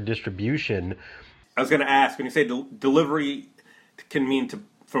show for distribution. I was going to ask, when you say delivery can mean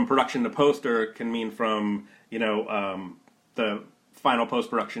from production to post, or it can mean from, the final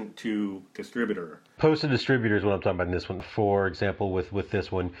post-production to distributor? Post to distributor is what I'm talking about in this one. For example, with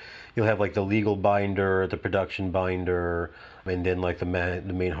this one, you'll have like the legal binder, the production binder, and then like the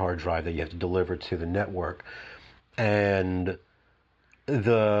main hard drive that you have to deliver to the network. And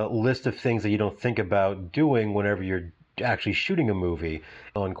the list of things that you don't think about doing whenever you're actually shooting a movie.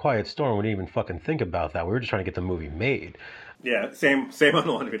 On Quiet Storm, we didn't even fucking think about that. We were just trying to get the movie made. Yeah, same on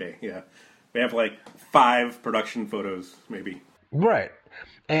Laundry Day, yeah. We have like 5 production photos, maybe. Right.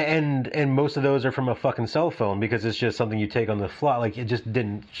 And most of those are from a fucking cell phone because it's just something you take on the fly. Like, it just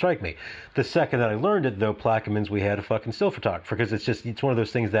didn't strike me. The second that I learned it, though, Plaquemines, we had a fucking still photographer because it's one of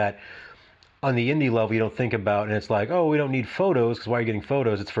those things that on the indie level you don't think about, and it's like, oh, we don't need photos because why are you getting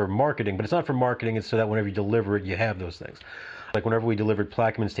photos? It's for marketing. But it's not for marketing. It's so that whenever you deliver it, you have those things. Like whenever we delivered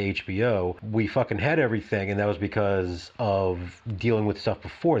Plaquemines to HBO, we fucking had everything, and that was because of dealing with stuff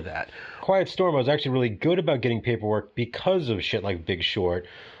before that. Quiet Storm, I was actually really good about getting paperwork because of shit like Big Short,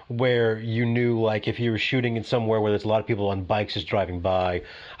 where you knew, like, if you were shooting in somewhere where there's a lot of people on bikes just driving by,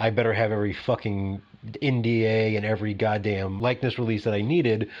 I better have every fucking NDA and every goddamn likeness release that I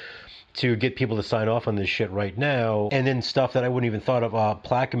needed to get people to sign off on this shit right now. And then stuff that I wouldn't even thought of.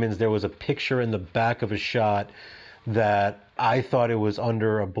 Plaquemines, there was a picture in the back of a shot that I thought it was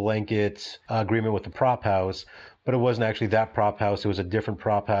under a blanket agreement with the prop house, but it wasn't actually that prop house. It was a different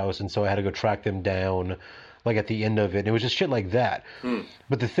prop house, and so I had to go track them down, like at the end of it. It was just shit like that.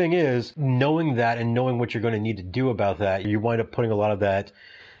 But the thing is, knowing that and knowing what you're going to need to do about that, you wind up putting a lot of that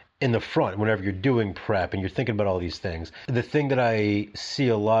in the front whenever you're doing prep and you're thinking about all these things. The thing that I see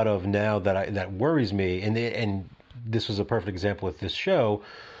a lot of now that worries me, and this was a perfect example with this show,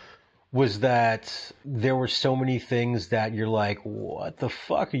 was that there were so many things that you're like, what the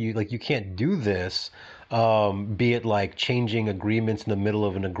fuck are you, like, you can't do this. Be it like changing agreements in the middle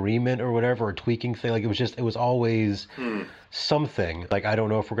of an agreement or whatever, or tweaking thing. Like, it was always something. Like, I don't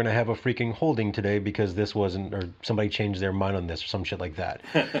know if we're going to have a freaking holding today because this wasn't, or somebody changed their mind on this or some shit like that.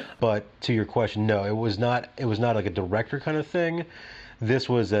 But to your question, no, it was not like a director kind of thing. This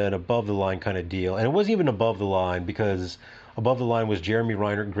was an above the line kind of deal. And it wasn't even above the line because above the line was Jeremy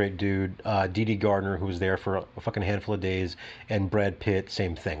Reinert, great dude, Dee Gardner, who was there for a fucking handful of days, and Brad Pitt,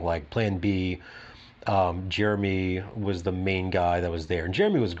 same thing. Like, Plan B, Jeremy was the main guy that was there. And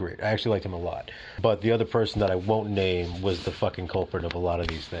Jeremy was great. I actually liked him a lot. But the other person that I won't name was the fucking culprit of a lot of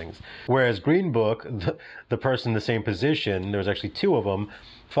these things. Whereas Green Book, the person in the same position, there was actually 2 of them,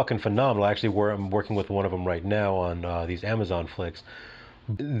 fucking phenomenal. Actually, I'm working with one of them right now on these Amazon flicks.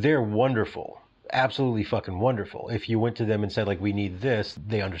 They're wonderful. Absolutely fucking wonderful. If you went to them and said, like, we need this,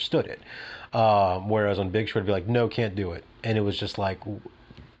 they understood it. Whereas on Big Short, it'd be like, no, can't do it. And it was just like,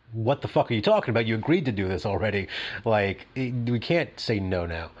 what the fuck are you talking about? You agreed to do this already. Like, we can't say no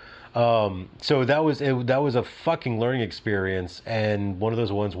now. So that was a fucking learning experience, and one of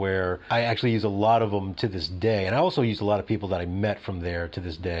those ones where I actually use a lot of them to this day, and I also use a lot of people that I met from there to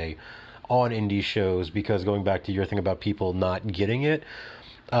this day on indie shows, because going back to your thing about people not getting it,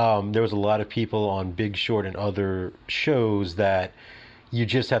 there was a lot of people on Big Short and other shows that you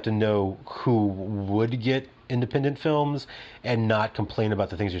just have to know who would get independent films and not complain about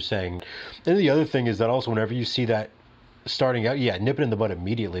the things you're saying. And the other thing is that also whenever you see that starting out, yeah, nip it in the bud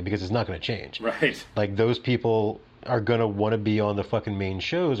immediately, because it's not going to change. Right. Like, those people are going to want to be on the fucking main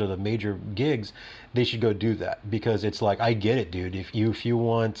shows or the major gigs. They should go do that, because it's like, I get it, dude. If you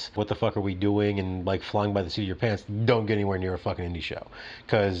want what the fuck are we doing and like flying by the seat of your pants, don't get anywhere near a fucking indie show,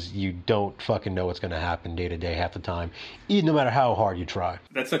 because you don't fucking know what's going to happen day to day half the time, no matter how hard you try.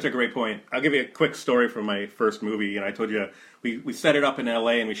 That's such a great point. I'll give you a quick story from my first movie. And I told you we set it up in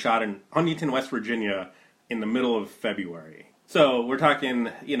LA and we shot in Huntington, West Virginia in the middle of February. So we're talking,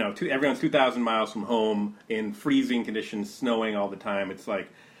 everyone's 2,000 miles from home in freezing conditions, snowing all the time. It's like,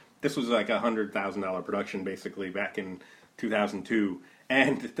 this was like $100,000 production basically back in 2002.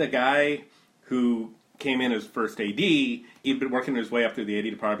 And the guy who came in as first AD, he'd been working his way up through the AD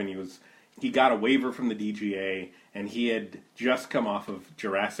department. He got a waiver from the DGA, and he had just come off of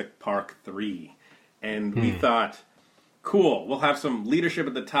Jurassic Park 3. And we thought, cool, we'll have some leadership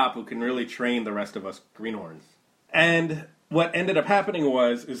at the top who can really train the rest of us greenhorns. And what ended up happening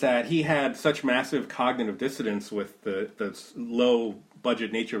is that he had such massive cognitive dissonance with the low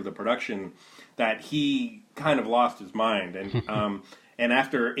budget nature of the production that he kind of lost his mind. And and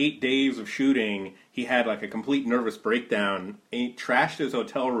after 8 days of shooting, he had like a complete nervous breakdown. He trashed his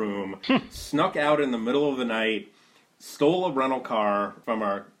hotel room, snuck out in the middle of the night, stole a rental car from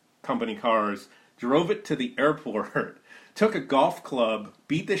our company cars, drove it to the airport, took a golf club,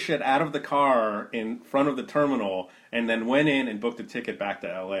 beat the shit out of the car in front of the terminal, and then went in and booked a ticket back to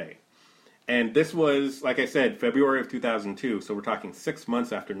LA. And this was, like I said, February of 2002, so we're talking 6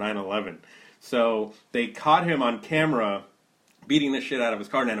 months after 9/11. So they caught him on camera beating the shit out of his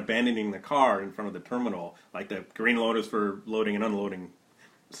car and then abandoning the car in front of the terminal, like the green loaders for loading and unloading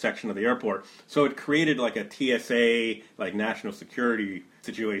section of the airport. So it created like a TSA, like national security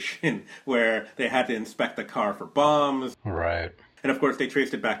situation where they had to inspect the car for bombs. Right. And of course they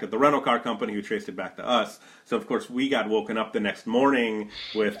traced it back to the rental car company who traced it back to us. So of course we got woken up the next morning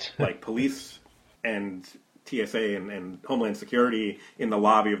with like police and TSA and Homeland Security in the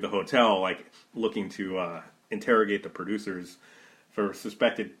lobby of the hotel, like looking to interrogate the producers for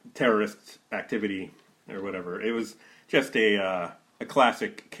suspected terrorist activity or whatever. It was just a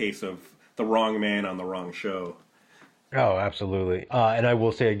classic case of the wrong man on the wrong show. Oh, absolutely. And I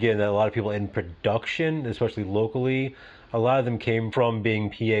will say again that a lot of people in production, especially locally, a lot of them came from being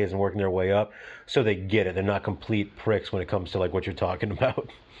PAs and working their way up, so they get it. They're not complete pricks when it comes to like what you're talking about.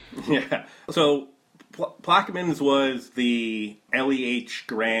 Yeah. So Plaquemines was the LEH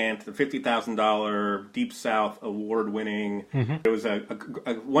grant, the $50,000 Deep South award-winning. Mm-hmm. It was a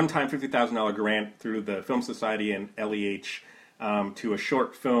one-time $50,000 grant through the Film Society and LEH to a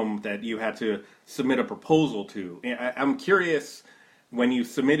short film that you had to submit a proposal to. I'm curious, when you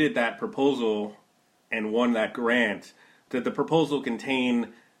submitted that proposal and won that grant, did the proposal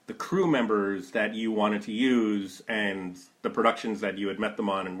contain the crew members that you wanted to use and the productions that you had met them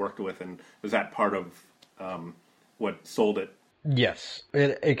on and worked with, and was that part of what sold it? Yes.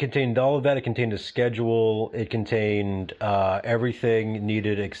 It contained all of that. It contained a schedule. It contained everything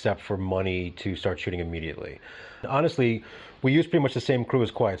needed except for money to start shooting immediately. Honestly, we used pretty much the same crew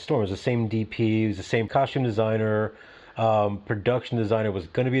as Quiet Storm. It was the same DP, it was the same costume designer. Production designer was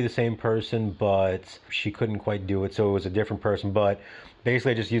going to be the same person, but she couldn't quite do it, so it was a different person. But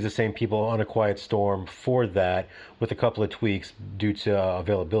basically, I just used the same people on A Quiet Storm for that, with a couple of tweaks due to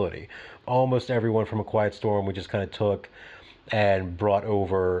availability. Almost everyone from A Quiet Storm we just kind of took and brought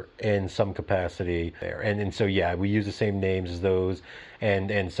over in some capacity there. And so, yeah, we use the same names as those.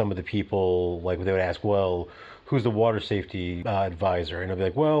 And some of the people, like, they would ask, well, who's the water safety advisor? And I'd be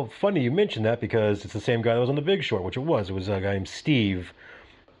like, well, funny you mentioned that, because it's the same guy that was on The Big Short, which it was. It was a guy named Steve.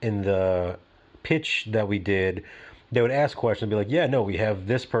 In the pitch that we did, they would ask questions and be like, yeah, no, we have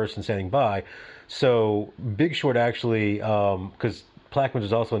this person standing by. So Big Short actually, because Plaquemines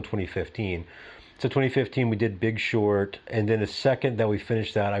was also in 2015. So 2015, we did Big Short, and then the second that we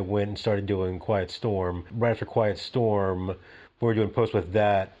finished that, I went and started doing Quiet Storm. Right after Quiet Storm, we were doing post with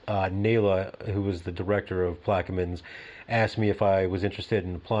that. Nayla, who was the director of Plaquemines, asked me if I was interested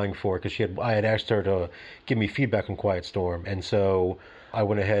in applying for it, because I had asked her to give me feedback on Quiet Storm, and so I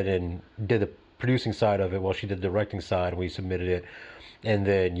went ahead and did the producing side of it while she did the directing side, and we submitted it. And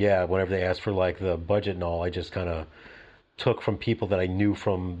then, yeah, whenever they asked for like the budget and all, I just kind of took from people that I knew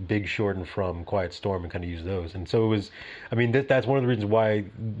from Big Short and from Quiet Storm and kind of used those. And so it was, I mean, that's one of the reasons why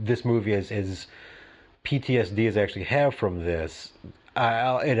this movie is PTSD as I actually have from this.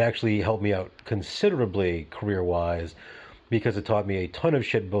 It actually helped me out considerably career-wise because it taught me a ton of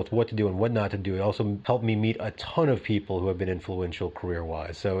shit, both what to do and what not to do. It also helped me meet a ton of people who have been influential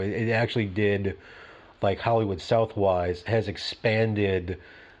career-wise. So it actually did, like Hollywood South-wise, has expanded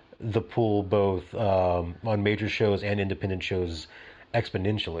the pool both on major shows and independent shows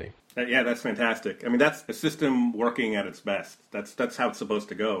exponentially. Yeah, that's fantastic. I mean, that's a system working at its best. That's how it's supposed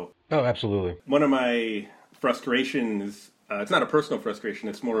to go. Oh, absolutely. One of my frustrations, it's not a personal frustration,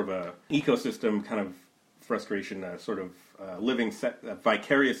 it's more of a ecosystem kind of frustration, sort of living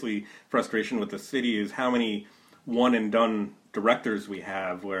vicariously frustration with the city, is how many one and done directors we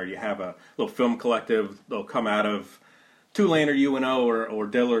have, where you have a little film collective, they'll come out of Tulane or UNO or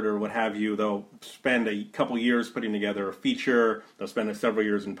Dillard or what have you. They'll spend a couple years putting together a feature. They'll spend several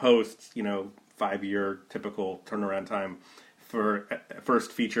years in posts, 5-year typical turnaround time for a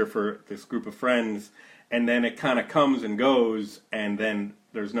first feature for this group of friends. And then it kind of comes and goes, and then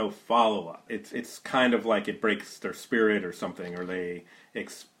there's no follow-up. It's kind of like it breaks their spirit or something, or they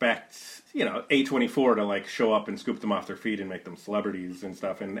expect, A24 to like show up and scoop them off their feet and make them celebrities and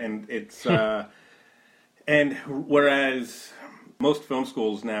stuff. And it's... And whereas most film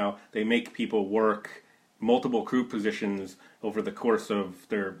schools now, they make people work multiple crew positions over the course of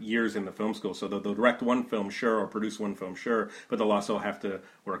their years in the film school. So they'll direct one film, sure, or produce one film, sure, but they'll also have to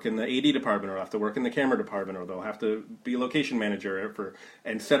work in the AD department, or have to work in the camera department, or they'll have to be a location manager, for,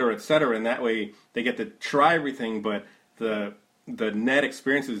 et cetera, et cetera. And that way they get to try everything, but the net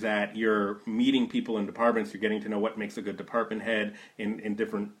experience is that you're meeting people in departments, you're getting to know what makes a good department head in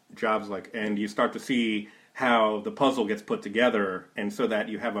different jobs, and you start to see how the puzzle gets put together, and so that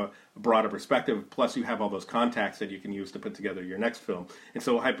you have a broader perspective, plus you have all those contacts that you can use to put together your next film. And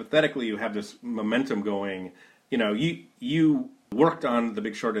so hypothetically, you have this momentum going. You worked on The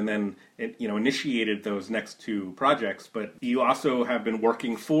Big Short and then initiated those next two projects, but you also have been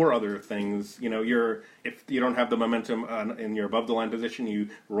working for other things. If you don't have the momentum in your above the line position, you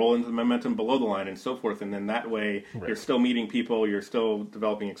roll into the momentum below the line and so forth, and then that way right. You're still meeting people, you're still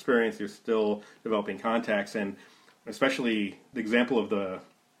developing experience, you're still developing contacts. And especially the example of the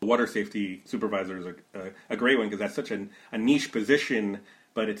water safety supervisor is a great one, because that's such a niche position,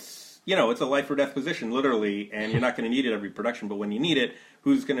 but it's a life or death position, literally, and you're not going to need it every production, but when you need it,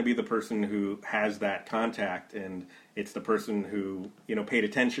 who's going to be the person who has that contact? And it's the person who, paid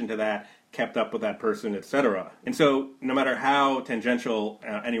attention to that, kept up with that person, etc. And so no matter how tangential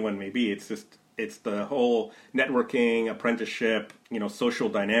anyone may be, it's the whole networking, apprenticeship, social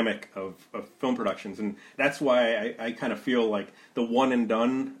dynamic of film productions. And that's why I kind of feel like the one and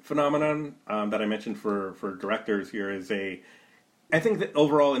done phenomenon that I mentioned for directors here is I think that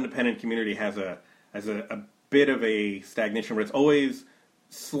overall independent community has a bit of a stagnation where it's always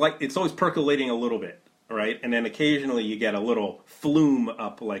percolating a little bit, right? And then occasionally you get a little flume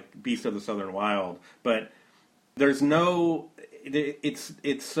up like Beast of the Southern Wild, but there's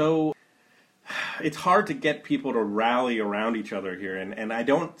it's hard to get people to rally around each other here, and I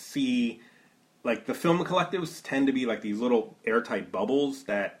don't see, like, the film collectives tend to be like these little airtight bubbles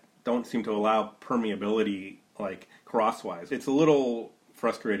that don't seem to allow permeability, like, crosswise. It's a little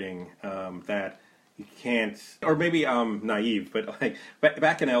frustrating that you can't, or maybe I'm naive, but like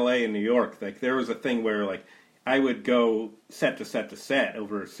back in LA and New York, like there was a thing where like I would go set to set to set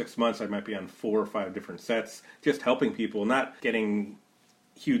over 6 months. I might be on 4 or 5 different sets, just helping people, not getting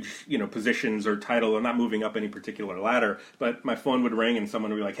huge, positions or title, or not moving up any particular ladder. But my phone would ring and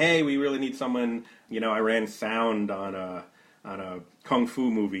someone would be like, "Hey, we really need someone." I ran sound on a kung fu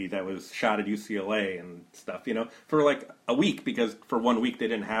movie that was shot at UCLA and stuff, for like a week, because for 1 week they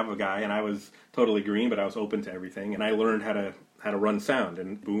didn't have a guy, and I was totally green, but I was open to everything, and I learned how to run sound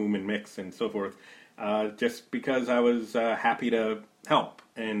and boom and mix and so forth, just because I was happy to help,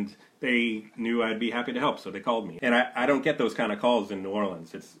 and they knew I'd be happy to help, so they called me. And I don't get those kind of calls in New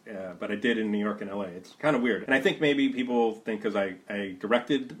Orleans, but I did in New York and LA. It's kind of weird. And I think maybe people think because I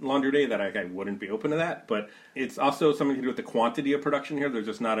directed Laundry Day that I wouldn't be open to that, but it's also something to do with the quantity of production here. There's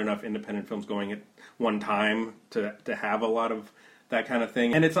just not enough independent films going at one time to have a lot of that kind of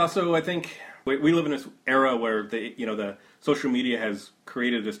thing. And it's also, I think, we live in this era where the social media has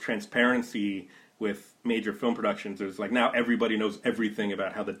created this transparency with major film productions. There's like now everybody knows everything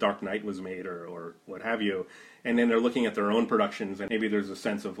about how The Dark Knight was made or what have you. And then they're looking at their own productions, and maybe there's a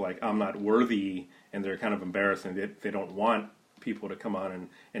sense of like, I'm not worthy, and they're kind of embarrassed, and they don't want people to come on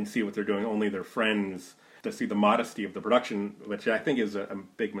and see what they're doing, only their friends to see the modesty of the production, which I think is a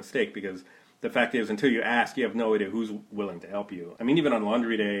big mistake, because the fact is, until you ask, you have no idea who's willing to help you. I mean, even on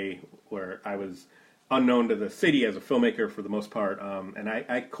Laundry Day, where I was unknown to the city as a filmmaker for the most part, and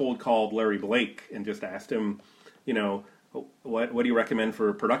I cold called Larry Blake and just asked him, you know, what do you recommend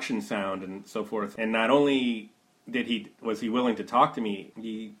for production sound and so forth. And not only was he willing to talk to me,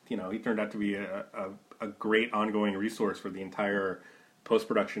 he turned out to be a great ongoing resource for the entire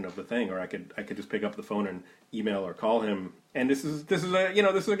post-production of the thing. Or I could just pick up the phone and email or call him. And this is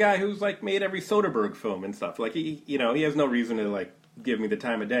a guy who's like made every Soderbergh film and stuff. Like he has no reason to like give me the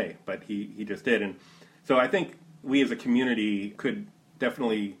time of day, but he just did. And so I think we as a community could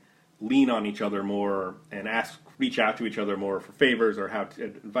definitely lean on each other more and reach out to each other more for favors or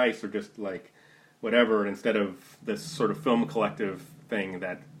advice or just like whatever, instead of this sort of film collective thing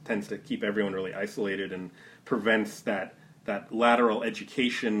that tends to keep everyone really isolated and prevents that lateral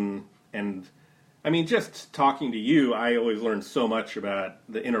education. And I mean, just talking to you, I always learn so much about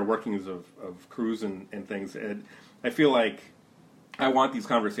the inner workings of crews and things. And I feel like I want these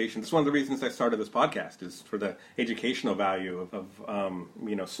conversations. It's one of the reasons I started this podcast, is for the educational value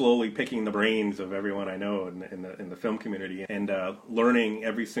of slowly picking the brains of everyone I know in the film community and learning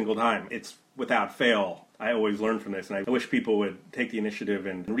every single time. It's without fail. I always learn from this, and I wish people would take the initiative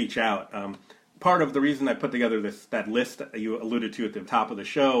and reach out. Part of the reason I put together that list you alluded to at the top of the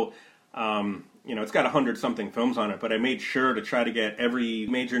show, it's got 100-something films on it, but I made sure to try to get every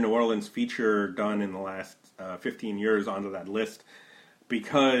major New Orleans feature done in the last 15 years onto that list,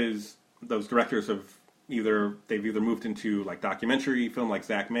 because those directors they've either moved into like documentary film, like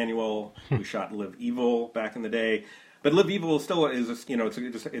Zach Manuel, who shot Live Evil back in the day. But Live Evil still is,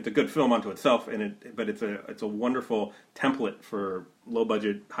 it's a good film unto itself, but it's a wonderful template for low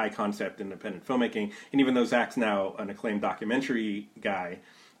budget, high concept independent filmmaking. And even though Zach's now an acclaimed documentary guy,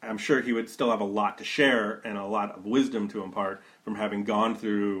 I'm sure he would still have a lot to share and a lot of wisdom to impart from having gone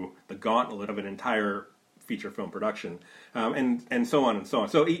through the gauntlet of an entire feature film production, and so on and so on.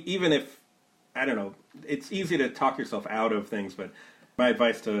 So even if, I don't know, it's easy to talk yourself out of things, but my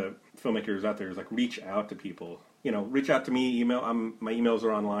advice to filmmakers out there is like reach out to people. Reach out to me. My emails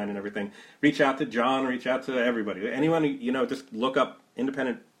are online and everything. Reach out to John. Reach out to everybody. Anyone. Just look up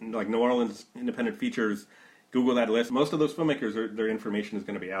independent, like New Orleans independent features. Google that list. Most of those filmmakers, their information is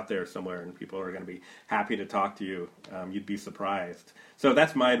going to be out there somewhere, and people are going to be happy to talk to you. You'd be surprised. So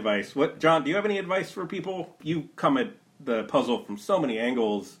that's my advice. John, do you have any advice for people? You come at the puzzle from so many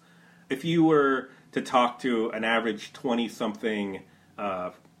angles. If you were to talk to an average 20-something,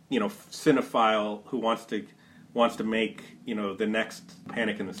 cinephile who wants to make, the next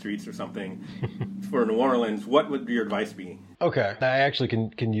Panic in the Streets or something for New Orleans, what would your advice be? Okay, I actually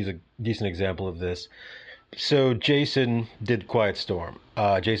can use a decent example of this. So Jason did Quiet Storm.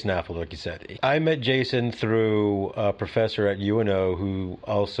 Jason Apple, like you said. I met Jason through a professor at UNO who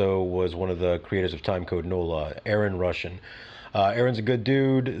also was one of the creators of Timecode NOLA, Aaron Russian. Aaron's a good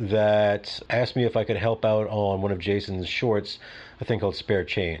dude that asked me if I could help out on one of Jason's shorts, a thing called Spare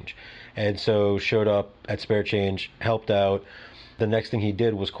Change. And so showed up at Spare Change, helped out. The next thing he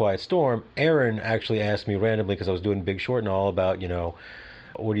did was Quiet Storm. Aaron actually asked me randomly, because I was doing Big Short and all, about,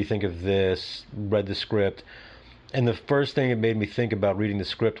 what do you think of this? Read the script. And the first thing it made me think about reading the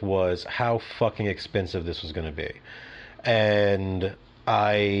script was how fucking expensive this was going to be. And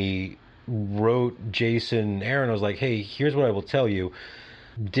I wrote Jason, Aaron, I was like, hey, here's what I will tell you.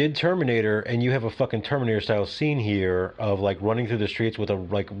 Did Terminator, and you have a fucking Terminator style scene here of like running through the streets with a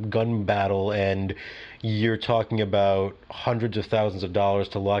like gun battle, and you're talking about hundreds of thousands of dollars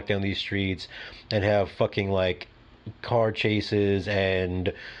to lock down these streets and have fucking like car chases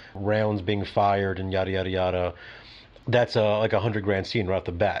and rounds being fired and yada yada yada. That's like $100,000 scene right off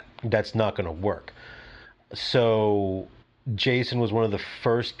the bat. That's not going to work. So Jason was one of the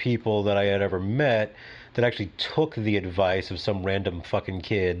first people that I had ever met that actually took the advice of some random fucking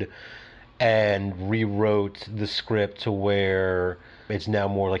kid and rewrote the script to where it's now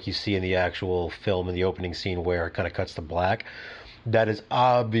more like you see in the actual film in the opening scene, where it kind of cuts to black. That is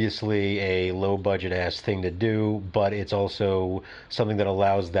obviously a low budget ass thing to do, but it's also something that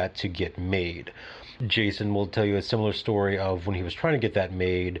allows that to get made. Jason will tell you a similar story of when he was trying to get that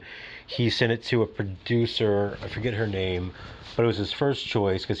made. He sent it to a producer, I forget her name, but it was his first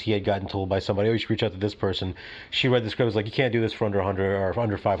choice because he had gotten told by somebody, oh, you should reach out to this person. She read the script, was like, you can't do this for under 100 or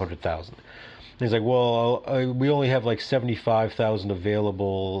under 500,000. He's like, well, we only have like 75,000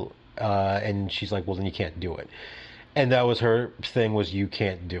 available, and she's like, well, then you can't do it. And that was her thing, was you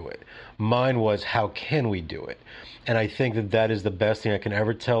can't do it. Mine was, how can we do it? And I think that that is the best thing I can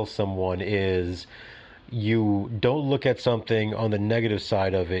ever tell someone is, you don't look at something on the negative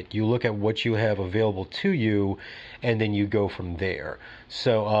side of it. You look at what you have available to you, and then you go from there.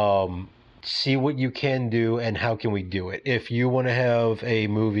 So see what you can do and how can we do it. If you want to have a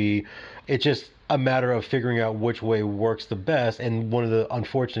movie, it's just a matter of figuring out which way works the best. And one of the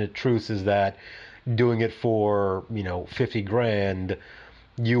unfortunate truths is that doing it for, 50 grand,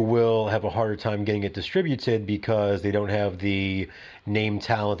 you will have a harder time getting it distributed because they don't have the name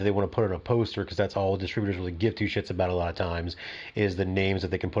talent that they want to put on a poster, because that's all distributors really give two shits about a lot of times, is the names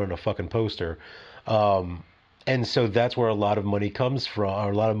that they can put on a fucking poster. And so that's where a lot of money comes from,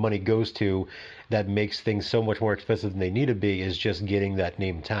 or a lot of money goes to, that makes things so much more expensive than they need to be, is just getting that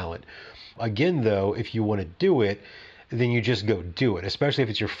name talent. Again, though, if you want to do it, then you just go do it, especially if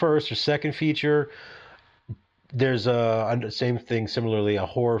it's your first or second feature. There's a same thing, similarly, a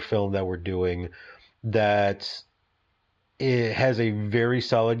horror film that we're doing that it has a very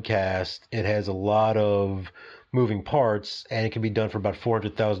solid cast. It has a lot of moving parts, and it can be done for about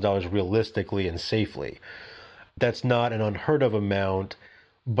 $400,000 realistically and safely. That's not an unheard of amount,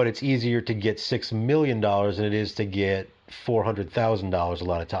 but it's easier to get $6 million than it is to get $400,000 a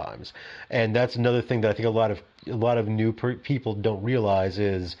lot of times. And that's another thing that I think a lot of new people don't realize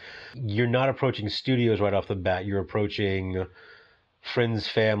is you're not approaching studios right off the bat. You're approaching friends,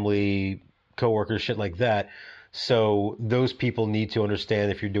 family, coworkers, shit like that. So those people need to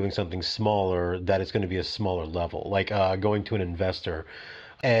understand, if you're doing something smaller, that it's going to be a smaller level, like going to an investor.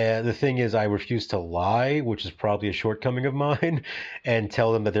 And the thing is, I refuse to lie, which is probably a shortcoming of mine, and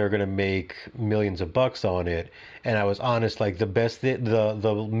tell them that they're going to make millions of bucks on it. And I was honest, like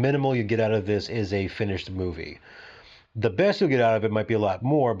the minimal you get out of this is a finished movie. The best you'll get out of it might be a lot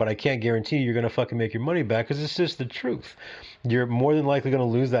more, but I can't guarantee you're going to fucking make your money back, because it's just the truth. You're more than likely going to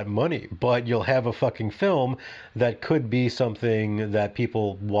lose that money, but you'll have a fucking film that could be something that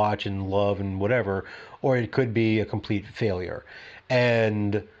people watch and love and whatever, or it could be a complete failure.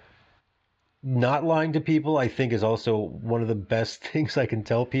 And not lying to people, I think, is also one of the best things I can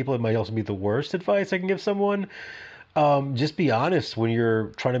tell people. It might also be the worst advice I can give someone. Just be honest when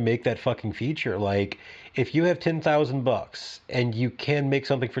you're trying to make that fucking feature. Like, if you have 10,000 bucks and you can make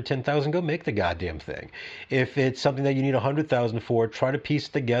something for 10,000, go make the goddamn thing. If it's something that you need 100,000 for, try to piece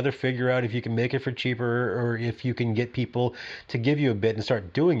it together, figure out if you can make it for cheaper, or if you can get people to give you a bit and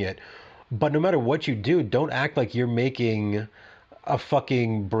start doing it. But no matter what you do, don't act like you're making a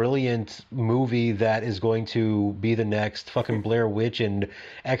fucking brilliant movie that is going to be the next fucking Blair Witch and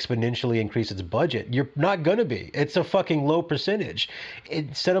exponentially increase its budget. You're not gonna be. It's a fucking low percentage.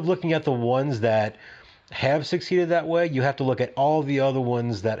 Instead of looking at the ones that have succeeded that way, you have to look at all the other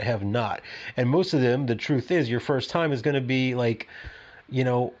ones that have not. And most of them, the truth is, your first time is going to be like,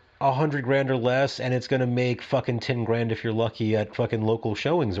 100 grand or less, and it's going to make fucking 10 grand if you're lucky at fucking local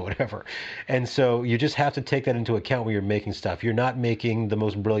showings or whatever. And so you just have to take that into account when you're making stuff. You're not making the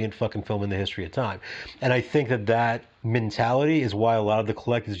most brilliant fucking film in the history of time. And I think that mentality is why a lot of the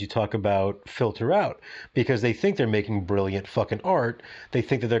collectives you talk about filter out, because they think they're making brilliant fucking art. They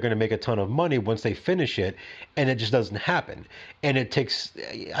think that they're going to make a ton of money once they finish it, and it just doesn't happen. And it takes,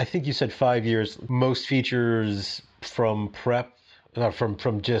 I think you said 5 years. Most features from prep,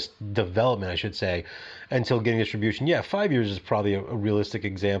 from just development, I should say, until getting distribution. Yeah, 5 years is probably a realistic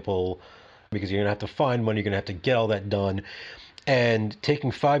example, because you're going to have to find money, you're going to have to get all that done. And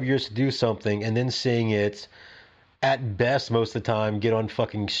taking 5 years to do something and then seeing it, at best, most of the time, get on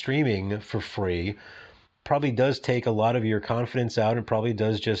fucking streaming for free, probably does take a lot of your confidence out, and probably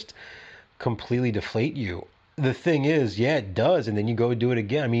does just completely deflate you. The thing is, yeah, it does, and then you go do it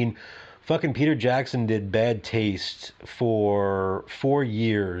again. I mean, fucking Peter Jackson did Bad Taste for 4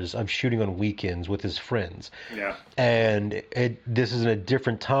 years of shooting on weekends with his friends. Yeah. And this is in a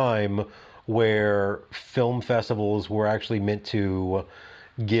different time where film festivals were actually meant to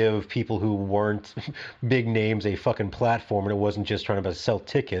give people who weren't big names a fucking platform, and it wasn't just trying to sell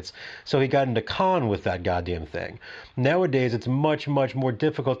tickets. So he got into con with that goddamn thing. Nowadays, it's much, much more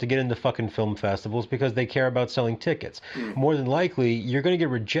difficult to get into fucking film festivals because they care about selling tickets. More than likely, you're going to get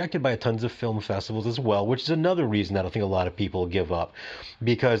rejected by tons of film festivals as well, which is another reason that I think a lot of people give up,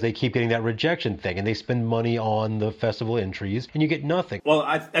 because they keep getting that rejection thing, and they spend money on the festival entries, and you get nothing. Well,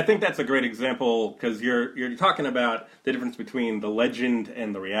 I think that's a great example, because you're talking about the difference between the legend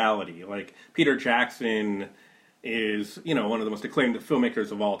and the reality. Like, Peter Jackson is, one of the most acclaimed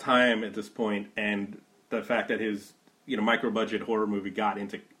filmmakers of all time at this point, and the fact that his, micro-budget horror movie got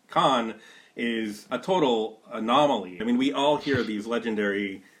into Cannes is a total anomaly. I mean, we all hear these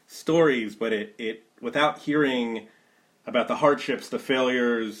legendary stories, but it without hearing about the hardships, the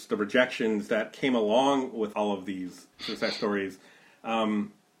failures, the rejections that came along with all of these success stories,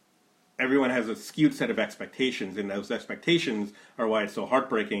 everyone has a skewed set of expectations, and those expectations are why it's so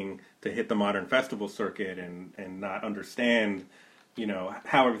heartbreaking to hit the modern festival circuit and not understand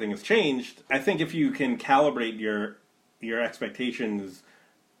how everything has changed. I think if you can calibrate your expectations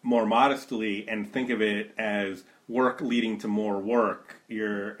more modestly and think of it as work leading to more work,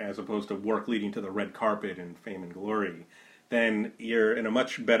 as opposed to work leading to the red carpet and fame and glory, then you're in a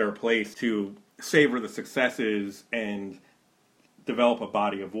much better place to savor the successes and develop a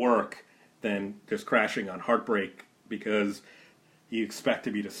body of work than just crashing on heartbreak because you expect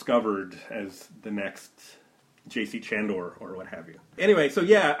to be discovered as the next J.C. Chandor or what have you. Anyway, so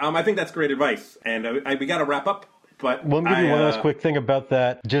yeah, I think that's great advice, and we got to wrap up. But let me give you one last quick thing about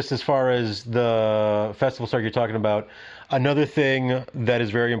that. Just as far as the festival circuit you're talking about, another thing that is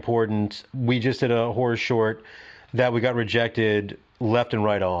very important, we just did a horror short that we got rejected left and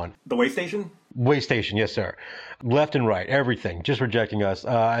right on. The Way Station? Way Station, yes, sir. Left and right, everything, just rejecting us.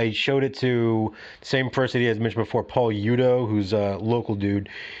 I showed it to the same person he has mentioned before, Paul Udo, who's a local dude.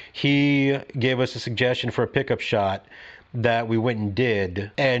 He gave us a suggestion for a pickup shot that we went and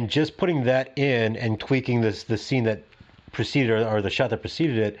did, and just putting that in and tweaking the scene that preceded or the shot that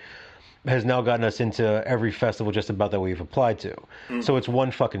preceded it has now gotten us into every festival just about that we've applied to. So it's one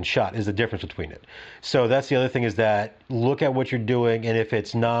fucking shot is the difference between it. So that's the other thing, is that look at what you're doing, and if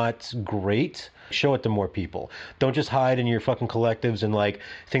it's not great, show it to more people. Don't just hide in your fucking collectives and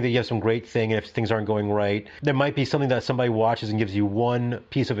think that you have some great thing, and if things aren't going right, there might be something that somebody watches and gives you one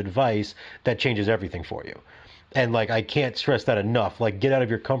piece of advice that changes everything for you. And I can't stress that enough. Get out of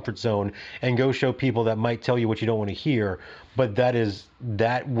your comfort zone and go show people that might tell you what you don't want to hear. But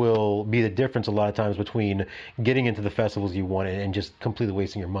that will be the difference a lot of times between getting into the festivals you want and just completely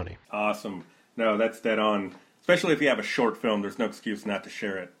wasting your money. Awesome. No, that's dead on. Especially if you have a short film, there's no excuse not to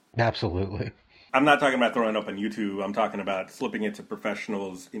share it. Absolutely. I'm not talking about throwing it up on YouTube. I'm talking about slipping it to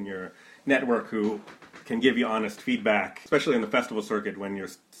professionals in your network who can give you honest feedback, especially in the festival circuit when your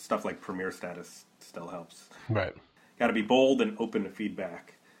stuff like premiere status still helps. Right. Got to be bold and open to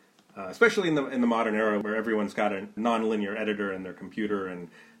feedback, especially in the modern era where everyone's got a non-linear editor in their computer and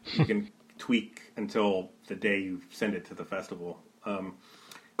you can tweak until the day you send it to the festival.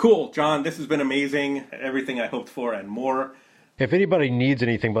 Cool, John. This has been amazing. Everything I hoped for and more. If anybody needs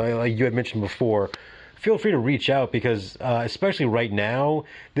anything, but like you had mentioned before, feel free to reach out because especially right now,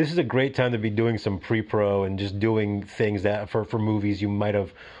 this is a great time to be doing some pre-pro and just doing things that for movies you might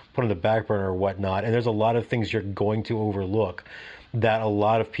have put on the back burner or whatnot. And there's a lot of things you're going to overlook that a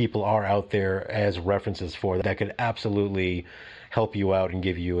lot of people are out there as references for that could absolutely help you out and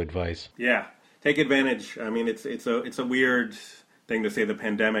give you advice. Yeah, take advantage. I mean, it's a weird thing to say the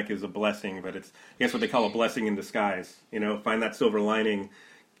pandemic is a blessing, but it's I guess what they call a blessing in disguise. You know, find that silver lining.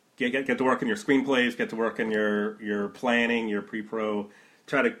 Get to work on your screenplays. Get to work on your planning, your pre-pro.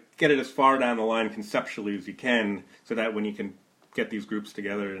 Try to get it as far down the line conceptually as you can, so that when you can get these groups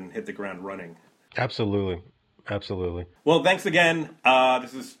together and hit the ground running. Absolutely. Well, thanks again.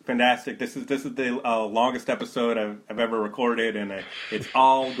 This is fantastic. This is the longest episode I've ever recorded, and it's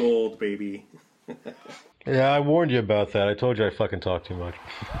all gold, baby. Yeah, I warned you about that. I told you I fucking talk too much.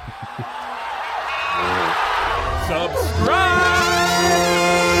 Subscribe,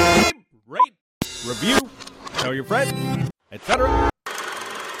 rate, review, tell your friends, etc.